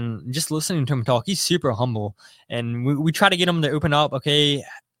 and just listening to him talk, he's super humble. And we try to get him to open up, okay,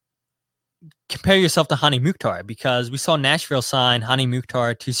 compare yourself to Hani Mukhtar, because we saw Nashville sign Hani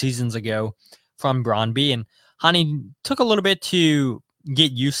Mukhtar 2 seasons ago from Brøndby, and Hani took a little bit to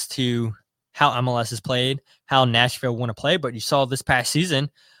get used to how MLS is played, how Nashville want to play. But you saw this past season,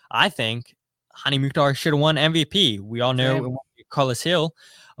 I think Hani Mukhtar should have won MVP. We all know it won't be Carlos Hill,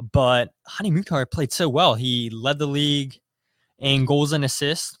 but Hani Mukhtar played so well. He led the league in goals and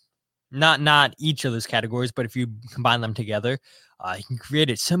assists, not each of those categories, but if you combine them together, he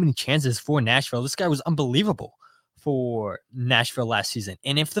created so many chances for Nashville. This guy was unbelievable for Nashville last season.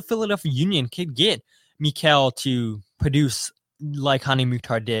 And if the Philadelphia Union could get Mikel to produce like Hani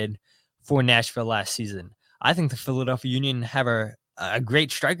Mukhtar did for Nashville last season, I think the Philadelphia Union have a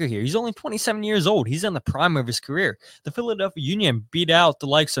great striker here. He's only 27 years old. He's in the prime of his career. The Philadelphia Union beat out the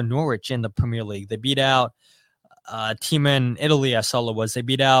likes of Norwich in the Premier League. They beat out a team in Italy, I saw it was. They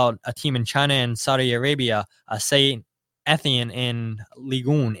beat out a team in China and Saudi Arabia, Saint Etienne in Ligue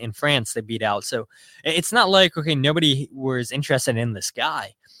 1 in France they beat out. So it's not like, okay, nobody was interested in this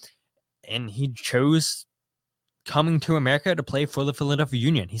guy. And he chose coming to America to play for the Philadelphia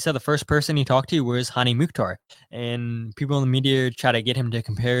Union. He said the first person he talked to was Hani Mukhtar, and people in the media try to get him to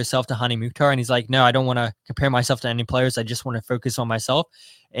compare himself to Hani Mukhtar, and he's like, no, I don't want to compare myself to any players. I just want to focus on myself.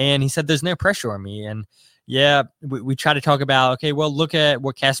 And he said there's no pressure on me. And yeah, we try to talk about, okay, well, look at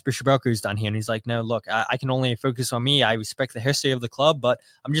what Kacper Przybyłko has done here. And he's like, no, look, I can only focus on me. I respect the history of the club, but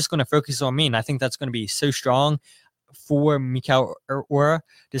I'm just going to focus on me. And I think that's going to be so strong for Mikel Aura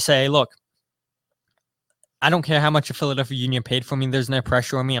to say, look, I don't care how much the Philadelphia Union paid for me. There's no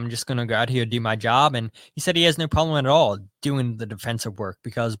pressure on me. I'm just going to go out here and do my job. And he said he has no problem at all doing the defensive work,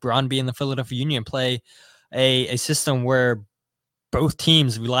 because Brøndby and the Philadelphia Union play a system where both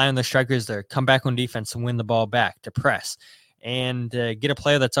teams rely on their strikers to come back on defense and win the ball back, to press. And get a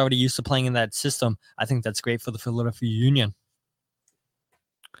player that's already used to playing in that system, I think that's great for the Philadelphia Union.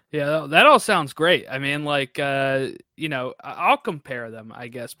 Yeah, that all sounds great. I mean, like, I'll compare them, I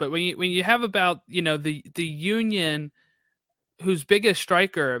guess. But when you have about, the Union, whose best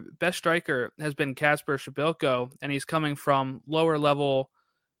striker has been Kacper Przybyłko, and he's coming from lower level,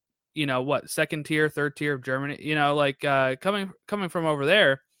 second tier, third tier of Germany, coming from over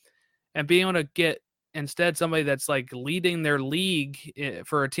there and being able to get instead somebody that's like leading their league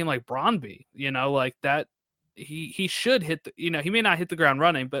for a team like Brøndby, like that. He should hit he may not hit the ground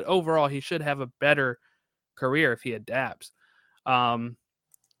running, but overall he should have a better career if he adapts for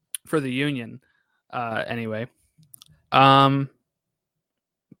the Union anyway. But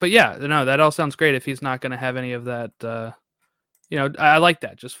yeah, no, that all sounds great if he's not going to have any of that. I like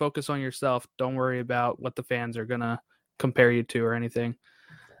that. Just focus on yourself. Don't worry about what the fans are going to compare you to or anything.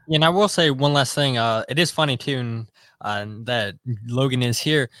 Yeah, and I will say one last thing. It is funny too that Logan is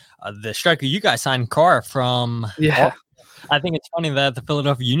here. The striker you guys signed, Carr from. Yeah. I think it's funny that the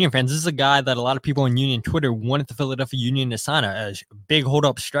Philadelphia Union fans, this is a guy that a lot of people on Union Twitter wanted the Philadelphia Union to sign, a big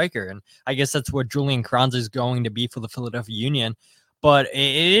hold-up striker. And I guess that's what Julian Carranza is going to be for the Philadelphia Union. But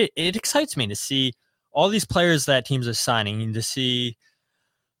it excites me to see all these players that teams are signing, and to see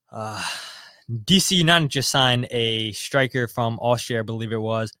DC United just signed a striker from Austria, I believe it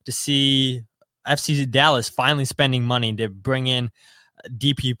was, to see FC Dallas finally spending money to bring in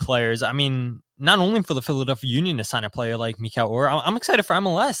DP players. I mean, not only for the Philadelphia Union to sign a player like Mikel Orr, I'm excited for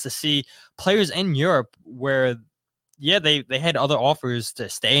MLS to see players in Europe where, yeah, they had other offers to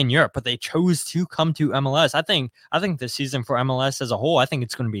stay in Europe, but they chose to come to MLS. I think this season for MLS as a whole, I think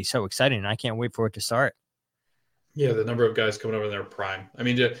it's going to be so exciting, and I can't wait for it to start. Yeah, the number of guys coming over in their prime. I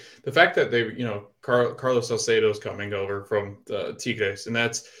mean, the fact that they, Carlos Salcedo's coming over from the Tigres, and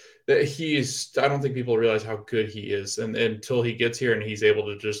that I don't think people realize how good he is, and until he gets here and he's able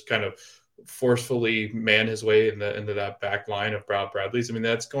to just kind of forcefully man his way into that back line of Brad Bradley's. I mean,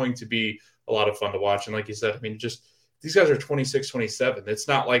 that's going to be a lot of fun to watch. And like you said, I mean, just these guys are 26, 27. It's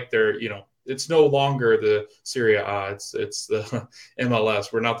not like they're, it's no longer the Serie A. It's the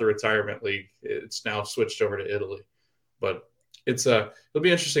MLS. We're not the retirement league. It's now switched over to Italy. But it'll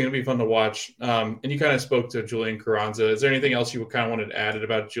be interesting. It'll be fun to watch. And you kind of spoke to Julian Carranza. Is there anything else you kind of wanted added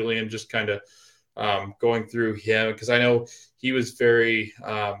about Julian, just kind of going through him? Because I know he was very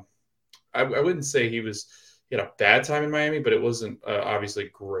I wouldn't say he had a bad time in Miami, but it wasn't obviously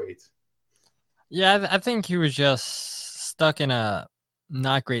great. Yeah, I think he was just stuck in a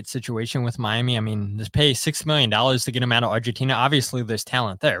not great situation with Miami. I mean, just pay $6 million to get him out of Argentina. Obviously, there's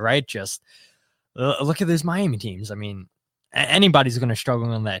talent there, right? Just look at those Miami teams. I mean, anybody's going to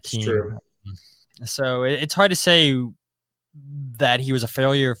struggle on that team. True. So it's hard to say that he was a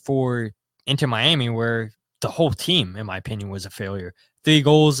failure for Inter Miami, where the whole team, in my opinion, was a failure. 3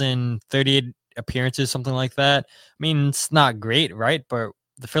 goals in 38 appearances, something like that. I mean, it's not great, right? But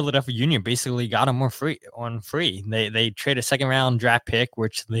the Philadelphia Union basically got him free. They trade a second-round draft pick,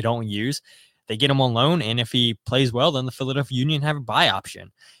 which they don't use. They get him on loan, and if he plays well, then the Philadelphia Union have a buy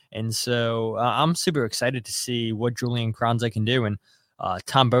option. And so I'm super excited to see what Julian Carranza can do. And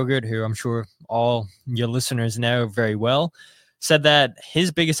Tom Bogert, who I'm sure all your listeners know very well, said that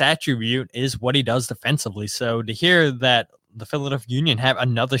his biggest attribute is what he does defensively. So to hear that the Philadelphia Union have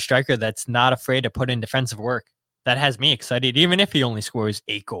another striker that's not afraid to put in defensive work, that has me excited, even if he only scores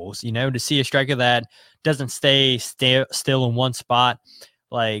 8 goals, to see a striker that doesn't stay still in one spot,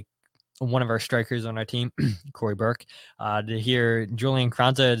 like one of our strikers on our team, Corey Burke. To hear Julian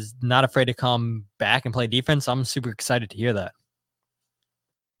Carranza is not afraid to come back and play defense, I'm super excited to hear that.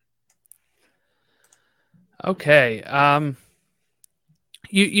 Okay.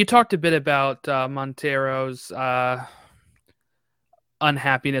 You talked a bit about Montero's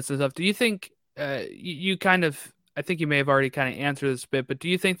unhappiness and stuff. Do you think you kind of, I think you may have already kind of answered this bit, but do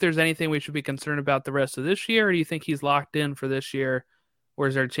you think there's anything we should be concerned about the rest of this year, or do you think he's locked in for this year, or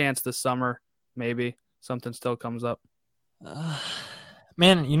is there a chance this summer maybe something still comes up?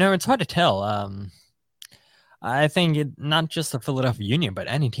 Man, it's hard to tell. I think not just the Philadelphia Union, but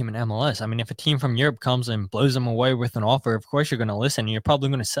any team in MLS. I mean, if a team from Europe comes and blows them away with an offer, of course you're going to listen, and you're probably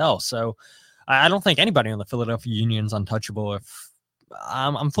going to sell. So I don't think anybody on the Philadelphia Union is untouchable. If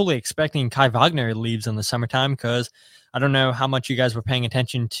I'm fully expecting Kai Wagner leaves in the summertime, because I don't know how much you guys were paying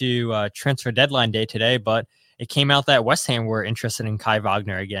attention to transfer deadline day today, but it came out that West Ham were interested in Kai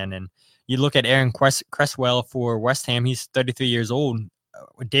Wagner again. And you look at Aaron Cresswell for West Ham, he's 33 years old.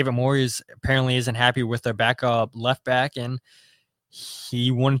 David Moyes apparently isn't happy with their backup left back, and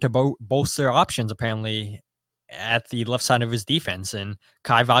he wanted to bolster options apparently at the left side of his defense. And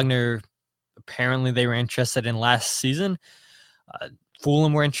Kai Wagner, apparently they were interested in last season.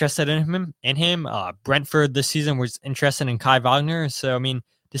 Fulham were interested in him. Brentford this season was interested in Kai Wagner. So, I mean,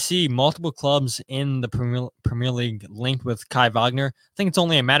 to see multiple clubs in the Premier League linked with Kai Wagner, I think it's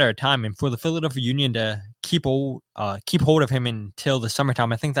only a matter of time. And for the Philadelphia Union to keep hold of him until the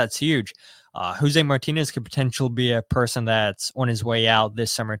summertime, I think that's huge. Jose Martinez could potentially be a person that's on his way out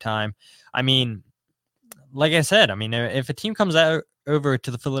this summertime. I mean, like I said, I mean, if a team comes out over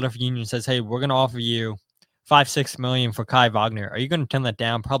to the Philadelphia Union and says, hey, we're going to offer you $5-6 million for Kai Wagner, are you going to turn that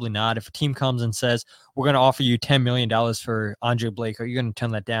down? Probably not. If a team comes and says, we're going to offer you $10 million for Andre Blake, are you going to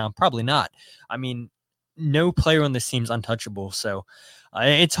turn that down? Probably not. I mean, no player on this team's untouchable. So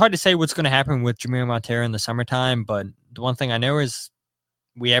it's hard to say what's going to happen with Jameer Montero in the summertime. But the one thing I know is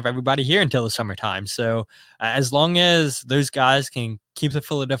we have everybody here until the summertime. So as long as those guys can keep the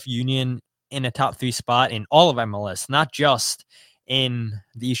Philadelphia Union in a top 3 spot in all of MLS, not just in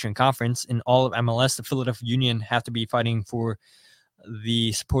the Eastern Conference, in all of MLS, the Philadelphia Union have to be fighting for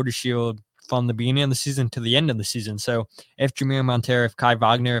the Supporters' Shield from the beginning of the season to the end of the season. So if Jameer Montero, if Kai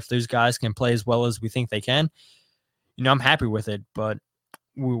Wagner, if those guys can play as well as we think they can, I'm happy with it, but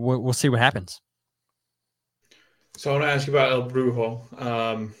we'll see what happens. So I want to ask you about El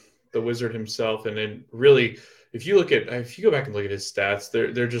Brujo, the Wizard himself, and then really, if you go back and look at his stats,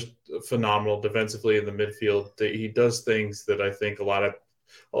 they're just phenomenal defensively in the midfield. He does things that I think a lot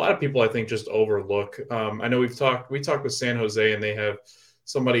of people I think just overlook. I know we talked with San Jose, and they have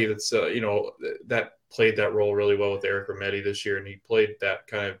somebody that's that played that role really well with Eric Remedi this year, and he played that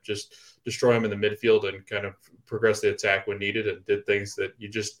kind of just destroy him in the midfield and kind of progress the attack when needed, and did things that you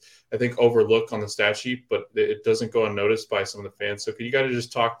just I think overlook on the stat sheet, but it doesn't go unnoticed by some of the fans. So could you guys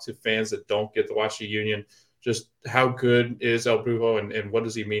just talk to fans that don't get to watch the Union? Just how good is El Brujo, and what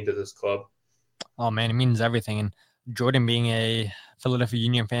does he mean to this club? Oh, man, it means everything. And Jordan being a Philadelphia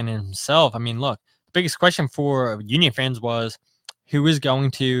Union fan himself, I mean, look, the biggest question for Union fans was who is going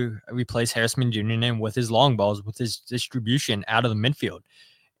to replace Harrison Jr. with his long balls, with his distribution out of the midfield.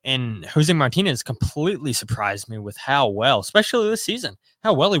 And Jose Martinez completely surprised me with how well, especially this season,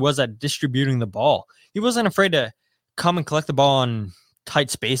 how well he was at distributing the ball. He wasn't afraid to come and collect the ball on tight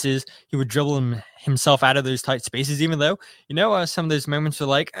spaces. He would dribble himself out of those tight spaces, even though, some of those moments are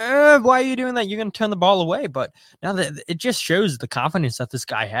like, why are you doing that? You're going to turn the ball away. But now that it just shows the confidence that this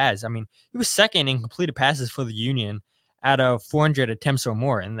guy has. I mean, he was second in completed passes for the Union out of 400 attempts or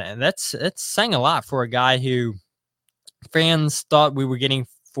more. And that's saying a lot for a guy who fans thought we were getting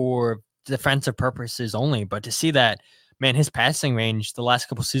for defensive purposes only. But to see that, man, his passing range the last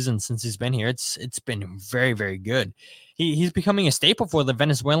couple seasons since he's been here, it's been very, very good. He's becoming a staple for the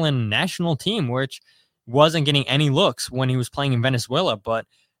Venezuelan national team, which wasn't getting any looks when he was playing in Venezuela. But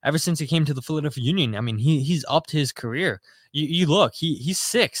ever since he came to the Philadelphia Union, I mean, he's upped his career. You look, he's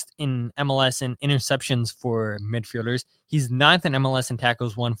 6th in MLS in interceptions for midfielders. He's 9th in MLS in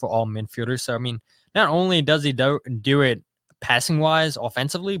tackles won for all midfielders. So, I mean, not only does he do it passing wise,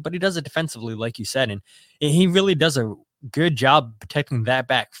 offensively, but he does it defensively, like you said. And he really does a good job protecting that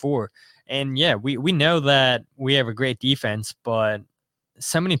back four. And yeah, we know that we have a great defense, but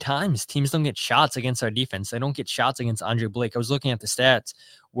so many times teams don't get shots against our defense. They don't get shots against Andre Blake. I was looking at the stats.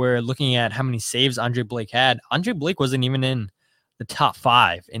 We're looking at how many saves Andre Blake had. Andre Blake wasn't even in the top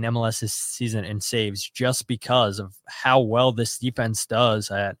 5 in MLS this season in saves, just because of how well this defense does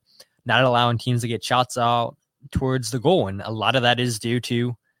at not allowing teams to get shots out towards the goal. And a lot of that is due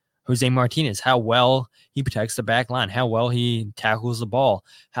to Jose Martinez, how well he protects the back line, how well he tackles the ball,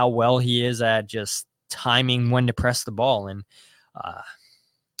 how well he is at just timing when to press the ball. And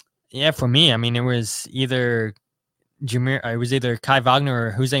for me, I mean, it was either Kai Wagner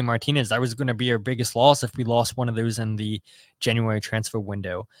or Jose Martinez. That was going to be our biggest loss if we lost one of those in the January transfer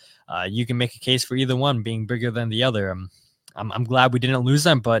window. You can make a case for either one being bigger than the other. I'm glad we didn't lose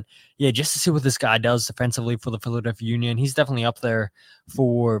them, but yeah, just to see what this guy does defensively for the Philadelphia Union, he's definitely up there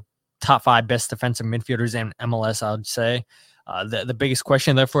for top 5 best defensive midfielders in MLS, I would say. The biggest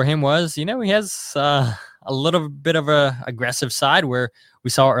question there for him was, he has a little bit of a aggressive side where we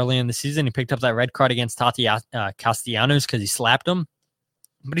saw early in the season, he picked up that red card against Tati Castellanos because he slapped him.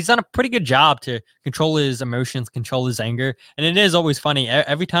 But he's done a pretty good job to control his emotions, control his anger. And it is always funny.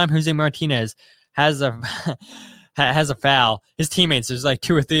 Every time Jose Martinez has a foul, his teammates, there's like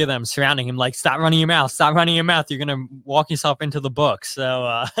 2 or 3 of them surrounding him, like, stop running your mouth, you're going to walk yourself into the book.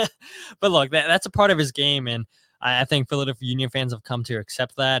 So, but look, that's a part of his game, and I think Philadelphia Union fans have come to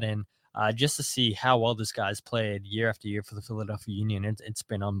accept that, and just to see how well this guy's played year after year for the Philadelphia Union, it's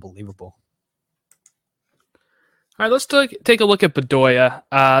been unbelievable. All right, let's take a look at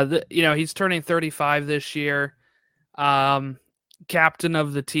Bedoya. He's turning 35 this year, captain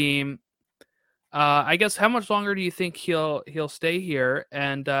of the team. I guess how much longer do you think he'll stay here?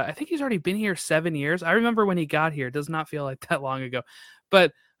 And I think he's already been here 7 years. I remember when he got here. It does not feel like that long ago.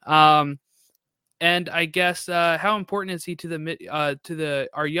 But and I guess how important is he to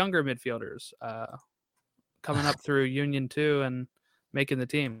our younger midfielders coming up through Union 2 and making the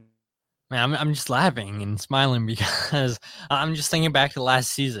team? Man, I'm just laughing and smiling because I'm just thinking back to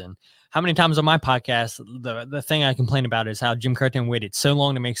last season. how many times on my podcast, the thing I complain about is how Jim Curtin waited so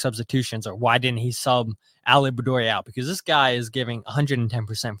long to make substitutions, or why didn't he sub Ali Bedoya out? Because this guy is giving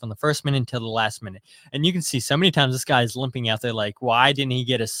 110% from the first minute until the last minute. And you can see so many times this guy is limping out there like, why didn't he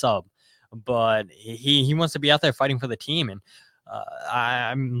get a sub? But he wants to be out there fighting for the team. And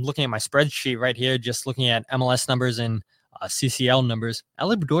I'm looking at my spreadsheet right here, just looking at MLS numbers and CCL numbers.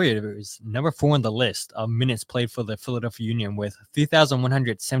 Ali Bedoya is number 4 on the list of minutes played for the Philadelphia Union with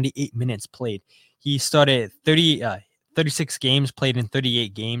 3,178 minutes played. He started 36 games, played in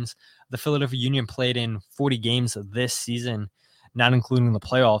 38 games. The Philadelphia Union played in 40 games this season, not including the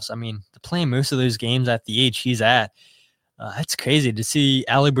playoffs. I mean, to play most of those games at the age he's at, it's crazy to see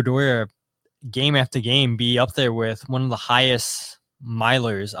Ali Bedoya game after game be up there with one of the highest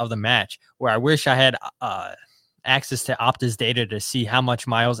milers of the match, where I wish I had access to Opta's data to see how much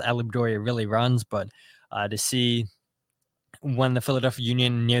miles Ali Bedoya really runs, but to see when the Philadelphia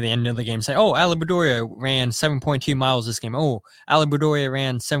Union near the end of the game say, oh, Ali Bedoya ran 7.2 miles this game. Oh, Ali Bedoya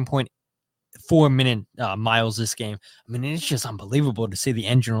ran 7.4 minute miles this game. I mean, it's just unbelievable to see the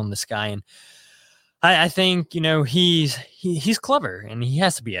engine on this guy. And I think, he's clever, and he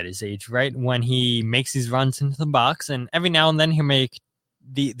has to be at his age, right? When he makes these runs into the box, and every now and then he'll make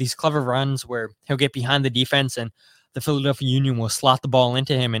these clever runs where he'll get behind the defense and the Philadelphia Union will slot the ball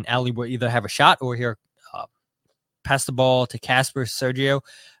into him, and Ali will either have a shot or he'll pass the ball to Casper, Sergio,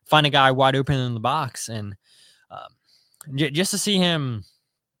 find a guy wide open in the box. And just to see him,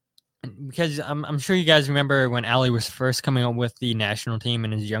 because I'm sure you guys remember when Ali was first coming up with the national team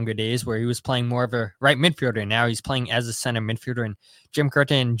in his younger days, where he was playing more of a right midfielder, and now he's playing as a center midfielder. And Jim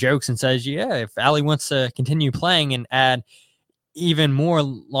Curtin jokes and says, yeah, if Ali wants to continue playing and add even more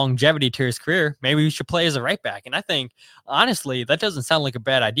longevity to his career, maybe he should play as a right back. And I think, honestly, that doesn't sound like a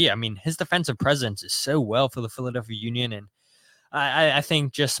bad idea. I mean, his defensive presence is so well for the Philadelphia Union, and I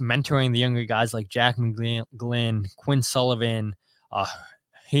think just mentoring the younger guys like Jack McGlynn, Quinn Sullivan,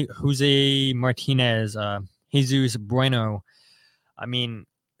 Jose Martinez, Jesus Bueno. I mean,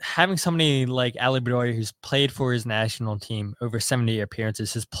 having somebody like Ali Bedoya, who's played for his national team over 70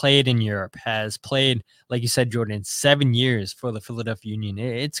 appearances, has played in Europe, has played, like you said, Jordan, 7 years for the Philadelphia Union.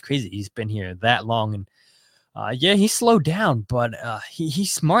 It's crazy he's been here that long. And he's slowed down, but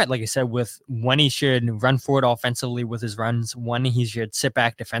he's smart, like I said, with when he should run forward offensively with his runs, when he should sit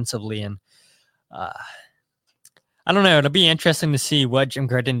back defensively. And I don't know. It'll be interesting to see what Jim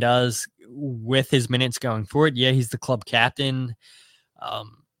Curtin does with his minutes going forward. Yeah, he's the club captain.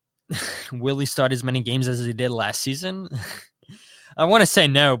 Will he start as many games as he did last season? I want to say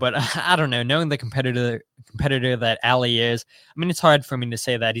no, but I don't know. Knowing the competitor that Ali is, I mean, it's hard for me to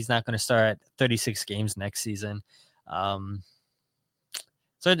say that he's not going to start 36 games next season. So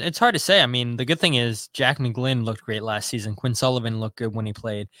it's hard to say. I mean, the good thing is Jack McGlynn looked great last season. Quinn Sullivan looked good when he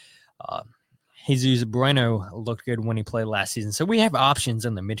played. Jesus Bueno looked good when he played last season. So we have options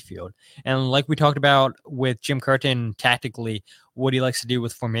in the midfield. And like we talked about with Jim Curtin tactically, what he likes to do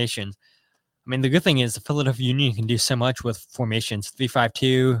with formations. I mean, the good thing is the Philadelphia Union can do so much with formations,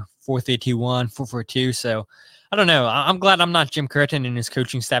 3-5-2, 4-3-2-1, 4-4-2. So I don't know. I'm glad I'm not Jim Curtin and his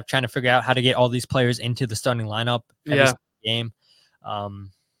coaching staff trying to figure out how to get all these players into the starting lineup every game.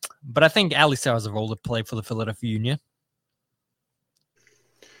 But I think Ali still has a role to play for the Philadelphia Union.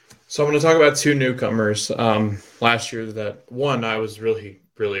 So I'm going to talk about 2 newcomers last year that, one, I was really,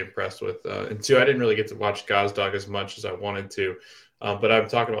 really impressed with. And 2, I didn't really get to watch Gazdag as much as I wanted to. But I'm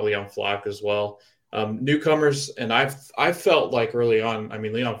talking about Leon Flach as well. Newcomers, and I felt like early on, I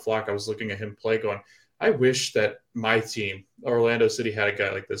mean, Leon Flach, I was looking at him play going, I wish that my team, Orlando City, had a guy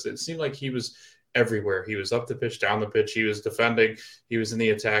like this. It seemed like he was everywhere. He was up the pitch, down the pitch. He was defending. He was in the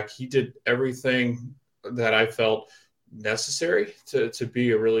attack. He did everything that I felt necessary to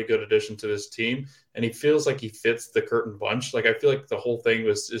be a really good addition to this team, and he feels like he fits the Curtin bunch. Like, I feel like the whole thing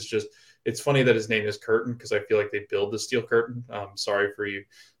is just, it's funny that his name is Curtin because I feel like they build the steel curtain. Sorry for you,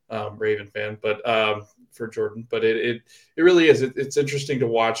 Raven fan, but for Jordan, but it really is. It's interesting to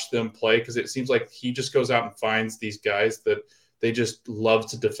watch them play because it seems like he just goes out and finds these guys that they just love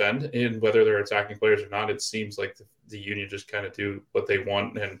to defend, and whether they're attacking players or not, it seems like the Union just kind of do what they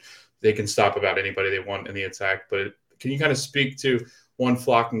want, and they can stop about anybody they want in the attack. But can you kind of speak to one,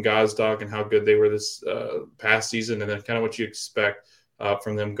 Flach and Gazdag, and how good they were this past season, and then kind of what you expect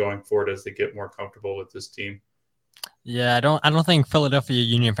from them going forward as they get more comfortable with this team? Yeah, I don't think Philadelphia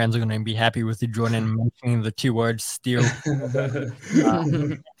Union fans are going to be happy with you, Jordan, mentioning the 2 words "steal."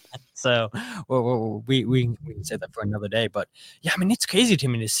 So we can say that for another day. But yeah, I mean, it's crazy to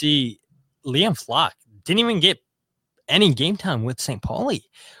me to see Leon Flach didn't even get any game time with St. Pauli,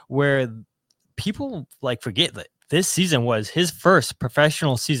 where people like forget that this season was his first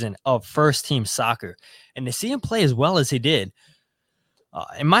professional season of first-team soccer. And to see him play as well as he did,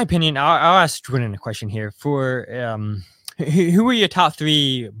 in my opinion, I'll ask Jordan a question here. For who were your top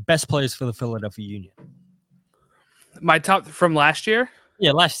 3 best players for the Philadelphia Union? My top from last year?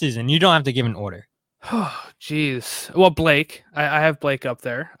 Yeah, last season. You don't have to give an order. Oh, geez. Well, Blake. I have Blake up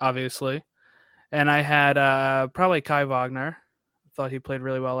there, obviously. And I had probably Kai Wagner. Thought he played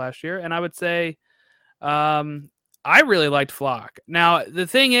really well last year. And I would say I really liked Flock. Now, the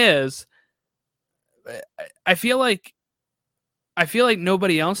thing is, I feel like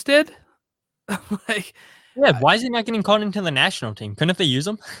nobody else did. Like, yeah, why is he not getting called into the national team? Couldn't they use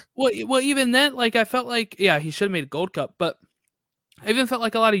him? Well, even then, like, I felt like, yeah, he should have made a Gold Cup, but I even felt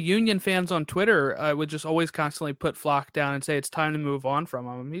like a lot of Union fans on Twitter would just always constantly put Flock down and say it's time to move on from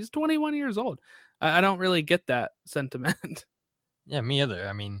him. He's 21 years old. I don't really get that sentiment. Yeah, me either.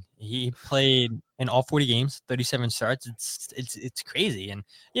 I mean, he played in all 40 games, 37 starts. It's crazy. And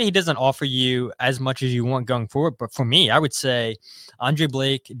yeah, he doesn't offer you as much as you want going forward. But for me, I would say Andre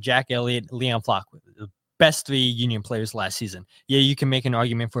Blake, Jack Elliott, Leon Flock, the best 3 Union players last season. Yeah, you can make an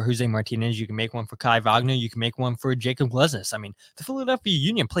argument for Jose Martinez. You can make one for Kai Wagner. You can make one for Jacob Glesnes. I mean, the Philadelphia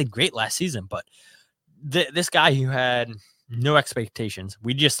Union played great last season, but this guy who had no expectations,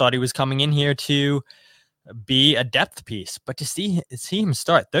 we just thought he was coming in here to be a depth piece, but to see him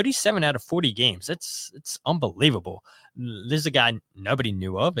start 37 out of 40 games, it's unbelievable. This is a guy nobody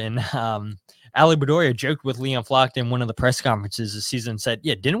knew of, and Ali Bedoya joked with Leon Flock in one of the press conferences this season, said,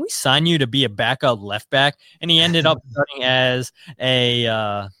 yeah, didn't we sign you to be a backup left back? And he ended up starting as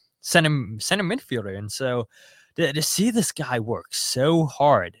a center midfielder. And so to see this guy work so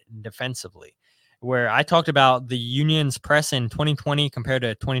hard defensively, where I talked about the Union's press in 2020 compared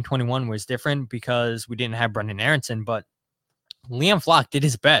to 2021 was different because we didn't have Brendan Aronson, but Leon Flock did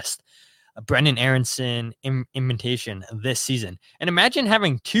his best. Brendan Aronson imitation this season. And imagine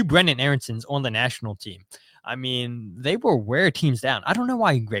having 2 Brendan Aronsons on the national team. I mean, they will wear teams down. I don't know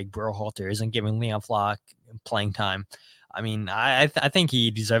why Greg Berhalter isn't giving Leon Flock playing time. I mean, I think he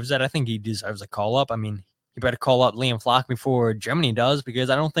deserves that. I think he deserves a call-up. I mean, you better call up Leon Flock before Germany does, because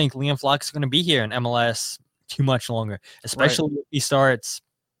I don't think Leon Flock is going to be here in MLS too much longer, especially if he starts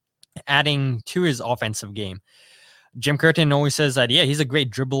adding to his offensive game. Jim Curtin always says that, yeah, he's a great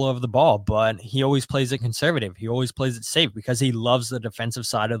dribbler of the ball, but he always plays it conservative. He always plays it safe because he loves the defensive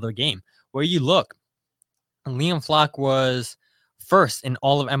side of the game. Where you look, Leon Flock was first in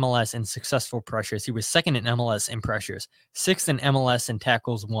all of MLS in successful pressures. He was second in MLS in pressures, 6th in MLS in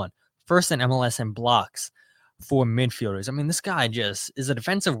tackles won, 1st in MLS in blocks for midfielders. I mean, this guy just is a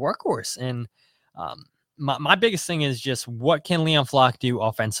defensive workhorse. And my biggest thing is just, what can Leon Flock do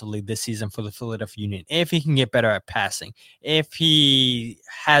offensively this season for the Philadelphia Union? If he can get better at passing, if he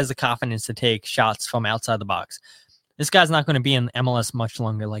has the confidence to take shots from outside the box. This guy's not going to be in MLS much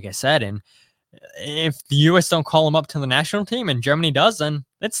longer, like I said. And if the U.S. don't call him up to the national team and Germany does, then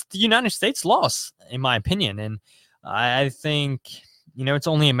it's the United States' loss, in my opinion. And I think, it's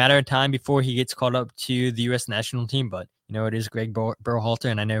only a matter of time before he gets called up to the U.S. national team. But, it is Greg Berhalter,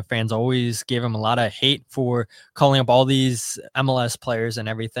 and I know fans always give him a lot of hate for calling up all these MLS players and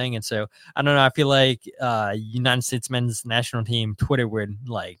everything. And so, I don't know, I feel like United States men's national team Twitter would,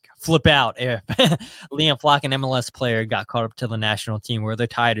 flip out if Leon Flock, an MLS player, got called up to the national team, where they're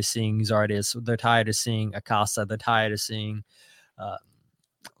tired of seeing Zardes, they're tired of seeing Acosta, they're tired of seeing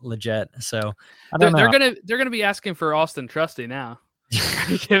Leggett. So, I don't know. They're gonna be asking for Austin Trusty now.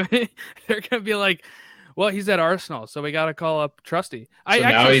 They're gonna be like, well, he's at Arsenal, so we got to call up Trusty.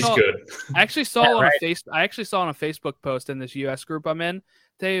 Now he's good. I actually saw on a Facebook post in this US group I'm in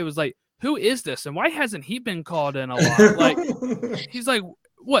today. It was like, who is this, and why hasn't he been called in a lot? Like, he's like,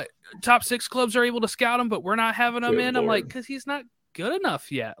 what? Top 6 clubs are able to scout him, but we're not having him in. I'm like, because he's not good enough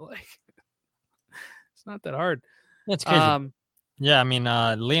yet. Like, it's not that hard. That's crazy. Yeah, I mean,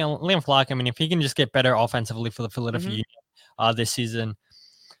 Leon Flock. I mean, if he can just get better offensively for the Philadelphia Union this season.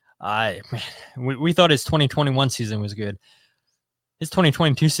 We thought his 2021 season was good. His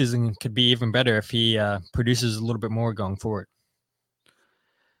 2022 season could be even better if he produces a little bit more going forward.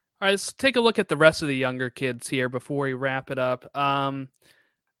 All right, let's take a look at the rest of the younger kids here before we wrap it up.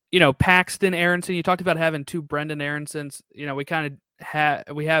 Paxton Aronson, you talked about having 2 Brendan Aronsons. We kind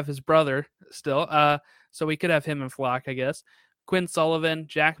of we have his brother still, so we could have him and Flock, I guess. Quinn Sullivan,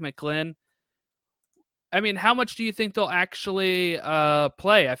 Jack McGlynn. I mean, how much do you think they'll actually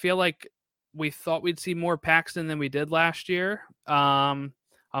play? I feel like we thought we'd see more Paxton than we did last year. I'm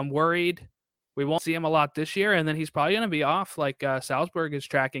worried we won't see him a lot this year, and then he's probably going to be off. Like Salzburg is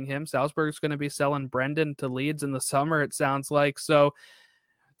tracking him. Salzburg's going to be selling Brendan to Leeds in the summer, it sounds like. So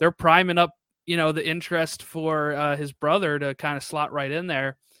they're priming up the interest for his brother to kind of slot right in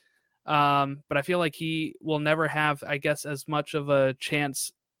there. But I feel like he will never have, I guess, as much of a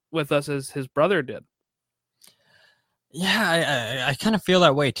chance with us as his brother did. Yeah, I kind of feel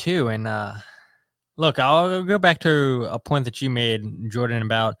that way too. And look, I'll go back to a point that you made, Jordan,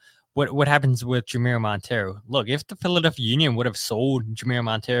 about what happens with Jamiro Monteiro. Look, if the Philadelphia Union would have sold Jamiro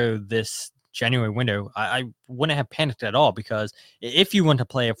Monteiro this January window, I wouldn't have panicked at all, because if you want to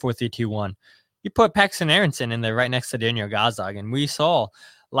play a 4-3-2-1, you put Paxton Aronson in there right next to Daniel Gazdag. And we saw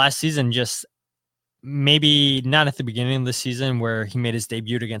last season, just maybe not at the beginning of the season where he made his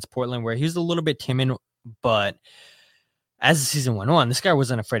debut against Portland, where he was a little bit timid, but as the season went on, this guy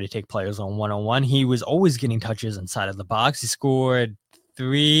wasn't afraid to take players on one-on-one. He was always getting touches inside of the box. He scored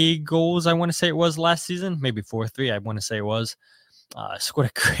 3 goals, I want to say it was last season, maybe 4-3, I want to say it was. Scored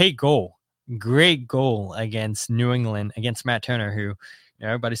a great goal against New England, against Matt Turner, who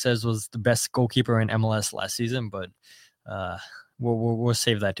everybody says was the best goalkeeper in MLS last season, but we'll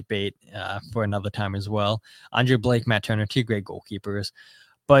save that debate for another time as well. Andre Blake, Matt Turner, 2 great goalkeepers.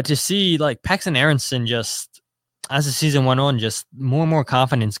 But to see like Paxton Aronson just, as the season went on, just more and more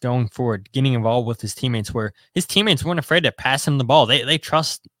confidence going forward, getting involved with his teammates, where his teammates weren't afraid to pass him the ball. They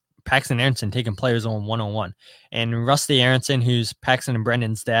trust Paxton Aronson taking players on one-on-one. And Rusty Aronson, who's Paxton and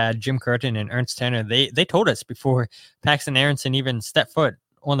Brendan's dad, Jim Curtin and Ernst Tanner, they told us before Paxton Aronson even stepped foot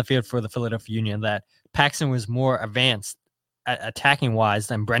on the field for the Philadelphia Union that Paxton was more advanced attacking-wise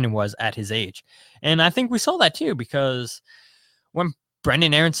than Brendan was at his age. And I think we saw that too, because when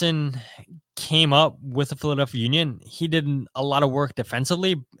Brendan Aronson came up with the Philadelphia Union, he did a lot of work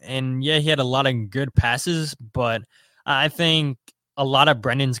defensively, and yeah, he had a lot of good passes, but I think a lot of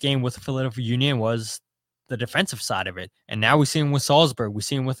Brendan's game with the Philadelphia Union was the defensive side of it. And now we see him with Salzburg. We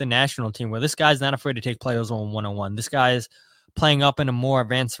see him with the national team, where this guy's not afraid to take players on one-on-one. This guy is playing up in a more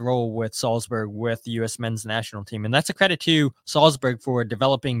advanced role with Salzburg, with the U.S. men's national team. And that's a credit to Salzburg for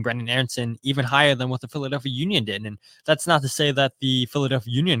developing Brendan Aronson even higher than what the Philadelphia Union did. And that's not to say that the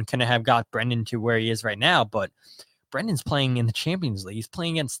Philadelphia Union couldn't have got Brendan to where he is right now, but Brendan's playing in the Champions League. He's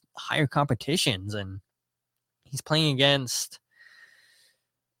playing against higher competitions, and he's playing against,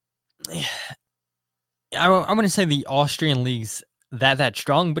 I want to say the Austrian leagues that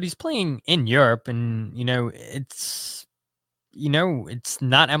strong, but he's playing in Europe, and it's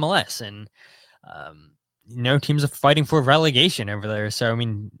not MLS, and teams are fighting for relegation over there. So I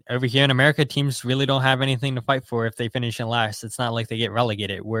mean, over here in America, teams really don't have anything to fight for if they finish in last. It's not like they get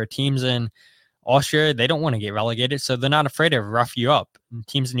relegated, where teams in Austria, they don't want to get relegated, so they're not afraid to rough you up. And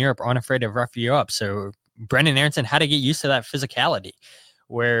teams in Europe aren't afraid to rough you up. So Brendan Aronson had to get used to that physicality,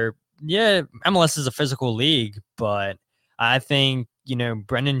 where yeah, MLS is a physical league, but I think,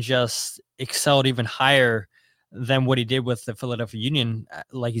 Brendan just excelled even higher than what he did with the Philadelphia Union,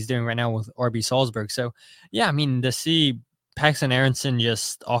 like he's doing right now with RB Salzburg. So, yeah, I mean, to see Paxton Aronson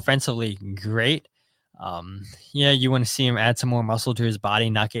just offensively great. Yeah, you want to see him add some more muscle to his body,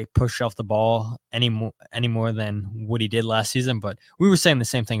 not get pushed off the ball any more than what he did last season. But we were saying the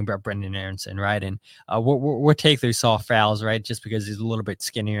same thing about Brendan Aronson, right? And we'll take those soft fouls, right, just because he's a little bit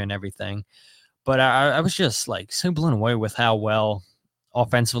skinnier and everything. But I was just like so blown away with how well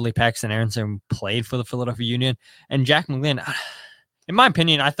offensively Paxton Aronson played for the Philadelphia Union. And Jack McGlynn, in my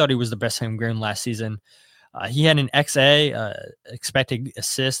opinion, I thought he was the best homegrown last season. He had an XA, expected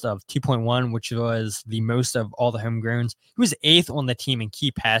assist of 2.1, which was the most of all the homegrowns. He was 8th on the team in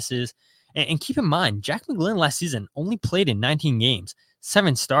key passes. And keep in mind, Jack McGlynn last season only played in 19 games,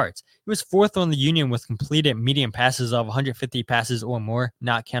 7 starts. He was 4th on the Union with completed medium passes of 150 passes or more,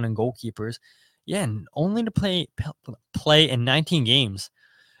 not counting goalkeepers. Yeah, and only to play in 19 games,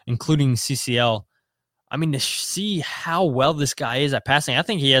 including CCL. I mean, to see how well this guy is at passing, I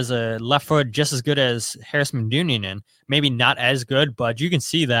think he has a left foot just as good as Harris Mandunian, and maybe not as good, but you can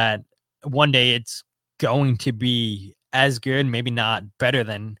see that one day it's going to be as good, maybe not better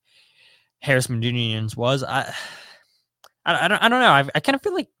than Harris Mandunian's was. I don't know. I kind of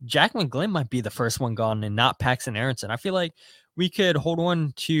feel like Jack McGlynn might be the first one gone and not Paxton Aronson. I feel like we could hold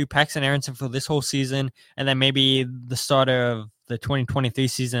on to Paxton Aronson for this whole season, and then maybe the start of the 2023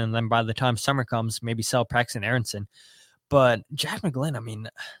 season, and then by the time summer comes, maybe sell Paxton Aronson. But Jack McGlynn, I mean,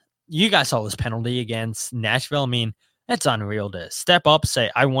 you guys saw this penalty against Nashville. I mean, that's unreal to step up,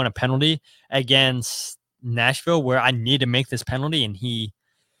 say, I want a penalty against Nashville where I need to make this penalty, and he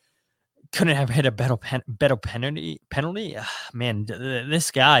couldn't have hit a better penalty. Man,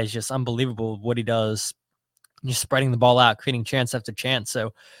 this guy is just unbelievable what he does. Just spreading the ball out, creating chance after chance.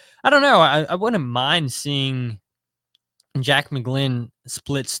 So I don't know. I wouldn't mind seeing Jack McGlynn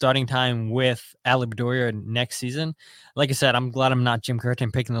split starting time with Ali Bedoya next season. Like I said, I'm glad I'm not Jim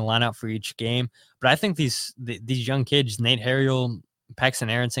Curtin picking the lineup for each game. But I think these young kids, Nate Harriel, Paxton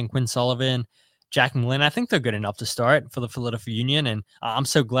Aronson, Quinn Sullivan, Jack McGlynn, I think they're good enough to start for the Philadelphia Union. And I'm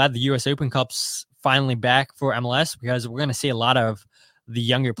so glad the U.S. Open Cup's finally back for MLS, because we're going to see a lot of the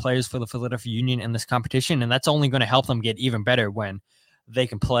younger players for the Philadelphia Union in this competition. And that's only going to help them get even better when they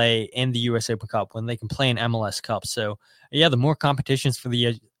can play in the U.S. Open Cup, when they can play in MLS Cup. So, yeah, the more competitions for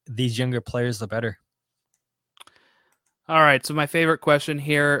these younger players, the better. All right, so my favorite question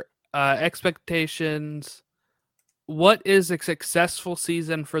here, expectations. What is a successful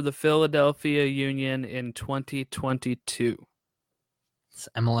season for the Philadelphia Union in 2022? It's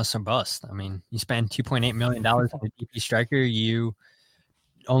MLS or bust. I mean, you spend $2.8 million on a DP striker. You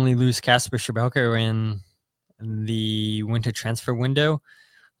only lose Kasper Schmeichel in the winter transfer window.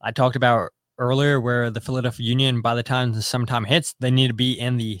 I talked about earlier where the Philadelphia Union, by the time the summertime hits, they need to be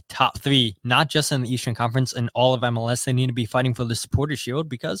in the top 3, not just in the Eastern Conference and all of MLS. They need to be fighting for the Supporters Shield,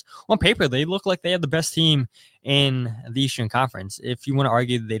 because on paper, they look like they have the best team in the Eastern Conference. If you want to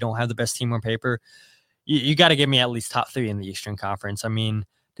argue that they don't have the best team on paper, you got to give me at least top 3 in the Eastern Conference. I mean,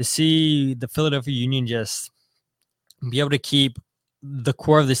 to see the Philadelphia Union just be able to keep the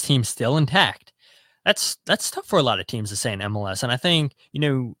core of this team still intact, that's tough for a lot of teams to say in MLS. And I think,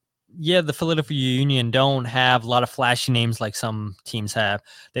 the Philadelphia Union don't have a lot of flashy names like some teams have.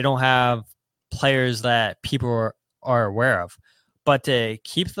 They don't have players that people are aware of. But to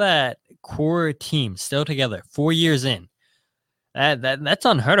keep that core team still together 4 years in, that's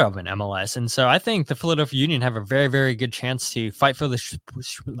unheard of in MLS. And so I think the Philadelphia Union have a very, very good chance to fight for the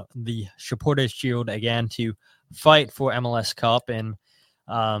Supporters Shield again, to fight for MLS Cup. And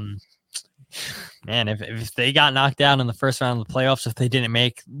man, if they got knocked out in the first round of the playoffs, if they didn't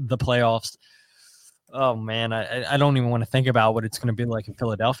make the playoffs, oh man, I don't even want to think about what it's going to be like in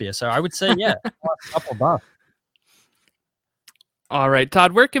Philadelphia. So I would say, yeah, a couple bucks. All right,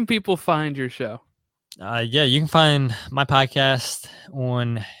 Todd, where can people find your show? You can find my podcast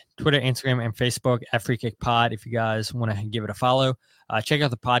on Twitter, Instagram, and Facebook at Free Kick Pod. If you guys want to give it a follow, check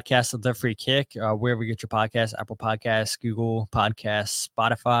out the podcast of The Free Kick, wherever you get your podcasts, Apple Podcasts, Google Podcasts,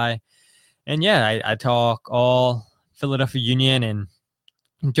 Spotify. And yeah, I talk all Philadelphia Union, and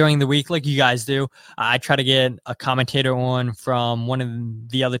during the week, like you guys do, I try to get a commentator on from one of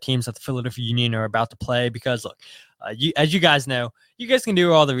the other teams that the Philadelphia Union are about to play, because look, as you guys know, you guys can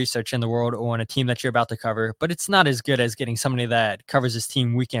do all the research in the world on a team that you're about to cover, but it's not as good as getting somebody that covers this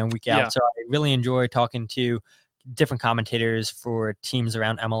team week in, week out. Yeah. So I really enjoy talking to different commentators for teams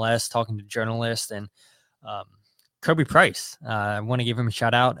around MLS, talking to journalists, and Kobe Price. I want to give him a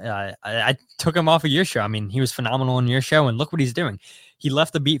shout out. I took him off of your show. I mean, he was phenomenal on your show, and look what he's doing. He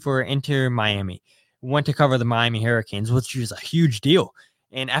left the beat for Inter Miami, went to cover the Miami Hurricanes, which was a huge deal.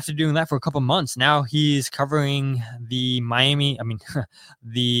 And after doing that for a couple months, now he's covering the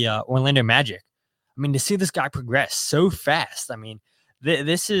Orlando Magic. I mean, to see this guy progress so fast, I mean,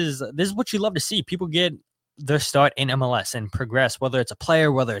 this is what you love to see. People get their start in MLS and progress, whether it's a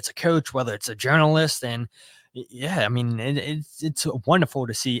player, whether it's a coach, whether it's a journalist. And yeah, I mean, it's wonderful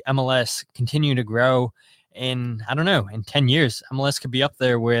to see MLS continue to grow. And I don't know, in 10 years, MLS could be up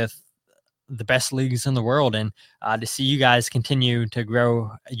there with the best leagues in the world. And to see you guys continue to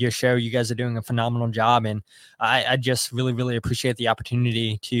grow your show, you guys are doing a phenomenal job. And I just really, really appreciate the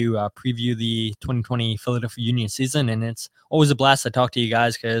opportunity to preview the 2020 Philadelphia Union season. And it's always a blast to talk to you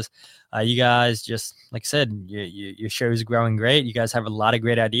guys, because you guys just, like I said, your show is growing great. You guys have a lot of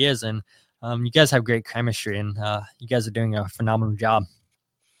great ideas, and you guys have great chemistry, and you guys are doing a phenomenal job.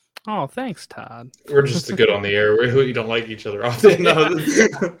 Oh, thanks, Todd. We're just good on the air. We don't like each other often. No.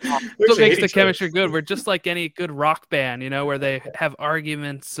 That's what makes the chemistry good. We're just like any good rock band, where they have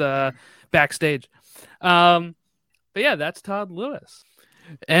arguments backstage. But yeah, that's Todd Lewis.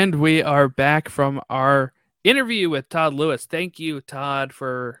 And we are back from our interview with Todd Lewis. Thank you, Todd,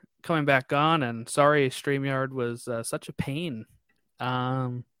 for coming back on. And sorry, StreamYard was such a pain.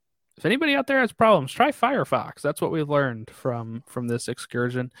 If anybody out there has problems, try Firefox. That's what we've learned from this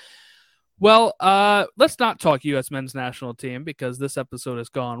excursion. Well, let's not talk U.S. men's national team, because this episode has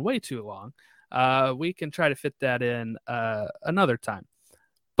gone way too long. We can try to fit that in another time.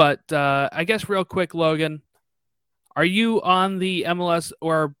 But I guess real quick, Logan, are you on the MLS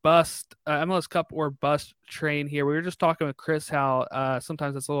Cup or bust train here? We were just talking with Chris how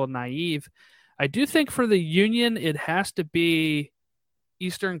sometimes it's a little naive. I do think for the Union, it has to be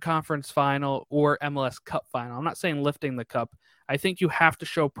Eastern Conference Final or MLS Cup Final. I'm not saying lifting the cup. I think you have to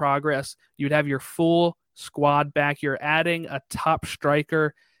show progress. You'd have your full squad back. You're adding a top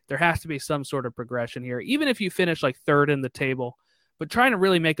striker there has to be some sort of progression here, even if you finish like third in the table, but trying to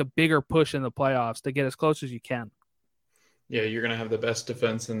really make a bigger push in the playoffs to get as close as you can. Yeah, you're going to have the best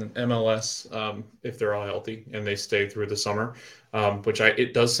defense in MLS if they're all healthy and they stay through the summer, which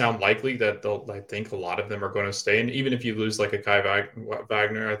it does sound likely that I think a lot of them are going to stay. And even if you lose like a Kai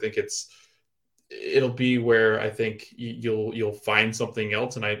Wagner, I think it'll be where I think you'll find something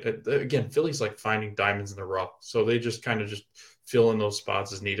else. And again, Philly's like finding diamonds in the rough, so they just kind of just fill in those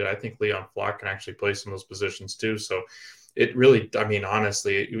spots as needed. I think Leon Flock can actually play some of those positions too. So it really, I mean,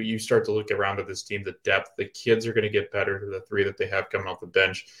 honestly, you start to look around at this team, the depth, the kids are going to get better to the three that they have coming off the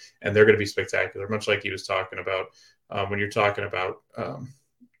bench, and they're going to be spectacular, much like he was talking about when you're talking about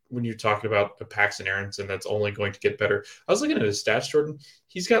Paxton Aronson, that's only going to get better. I was looking at his stats, Jordan.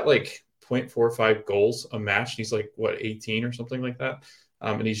 He's got like 0.45 goals a match. He's like, 18 or something like that.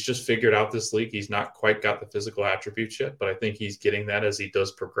 And he's just figured out this league. He's not quite got the physical attributes yet, but I think he's getting that as he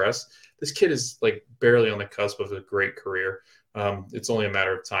does progress. This kid is like barely on the cusp of a great career. It's only a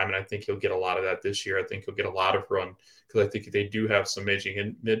matter of time, and I think he'll get a lot of that this year. I think he'll get a lot of run because I think they do have some edging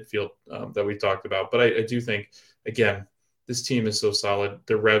in midfield that we talked about. But I do think, again, this team is so solid.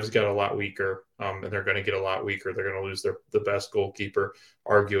 The Revs got a lot weaker, and they're going to get a lot weaker. They're going to lose the best goalkeeper,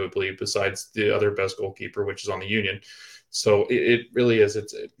 arguably, besides the other best goalkeeper, which is on the Union. So it really is.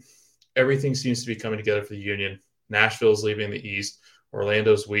 Everything seems to be coming together for the Union. Nashville's leaving the East.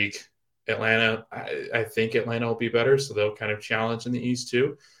 Orlando's weak. Atlanta, I think Atlanta will be better, so they'll kind of challenge in the East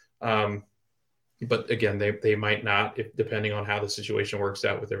too. But again, they might not, depending on how the situation works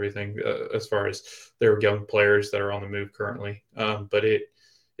out with everything as far as their young players that are on the move currently. But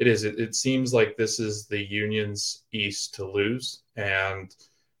it seems like this is the Union's East to lose, and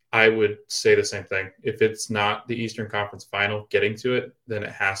I would say the same thing. If it's not the Eastern Conference Final getting to it, then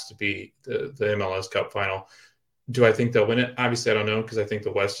it has to be the MLS Cup Final. Do I think they'll win it? Obviously, I don't know because I think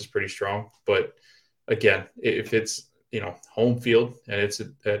the West is pretty strong. But again, if it's home field and it's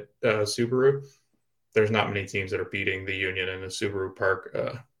at Subaru, there's not many teams that are beating the Union in the Subaru Park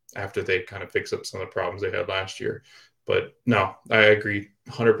after they kind of fix up some of the problems they had last year. But no, I agree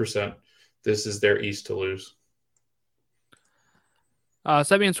 100%. This is their East to lose. So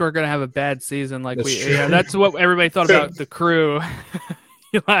that means we're going to have a bad season. That's what everybody thought about the Crew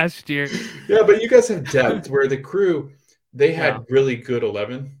last year. Yeah, but you guys have depth where the Crew, they had really good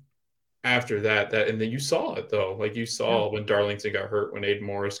 11 after that, and then you saw it though. Like you saw when Darlington got hurt, when Aiden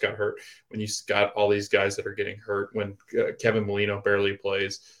Morris got hurt, when you got all these guys that are getting hurt, when Kevin Molino barely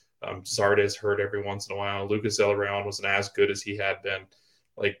plays, Zardes hurt every once in a while. Lucas Elrayon wasn't as good as he had been.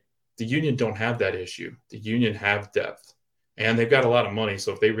 Like the Union don't have that issue. The Union have depth. And they've got a lot of money,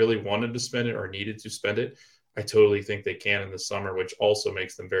 so if they really wanted to spend it or needed to spend it, I totally think they can in the summer, which also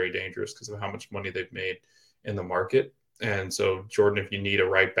makes them very dangerous because of how much money they've made in the market. And so, Jordan, if you need a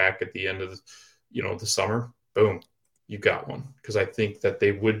right back at the end of the summer, boom, you got one. Because I think that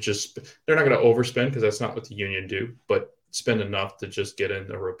they would they're not going to overspend because that's not what the Union do, but spend enough to just get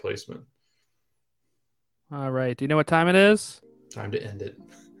in a replacement. All right. Do you know what time it is? Time to end it.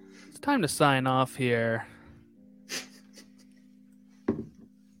 It's time to sign off here.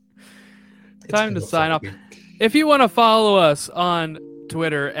 Time to sign off. If you want to follow us on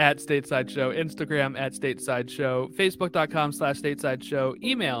Twitter at Stateside Show, Instagram at Stateside Show, Facebook.com/Stateside Show,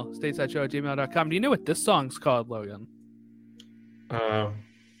 email statesideshow@gmail.com. Do you know what this song's called, Logan? I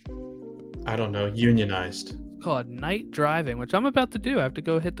don't know. Unionized. It's called Night Driving, which I'm about to do. I have to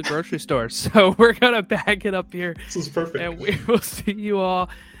go hit the grocery store. So we're going to back it up here. This is perfect. And we will see you all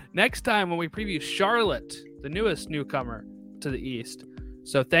next time when we preview Charlotte, the newest newcomer to the East.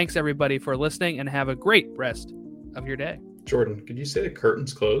 So thanks, everybody, for listening, and have a great rest of your day. Jordan, could you say the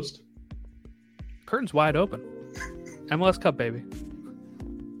curtain's closed? Curtain's wide open. MLS Cup, baby.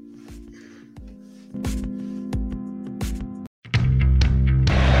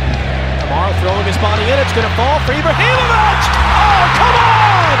 Kamara throwing his body in. It's going to fall for Ibrahimovic. Oh,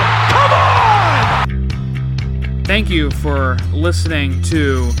 come on! Thank you for listening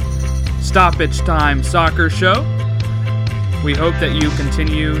to Stoppage Time Soccer Show. We hope that you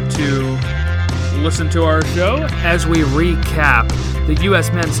continue to listen to our show as we recap the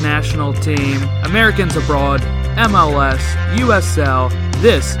U.S. men's national team, Americans abroad, MLS, USL.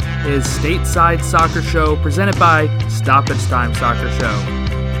 This is Stateside Soccer Show presented by Stoppage Time Soccer Show.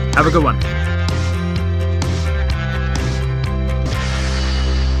 Have a good one.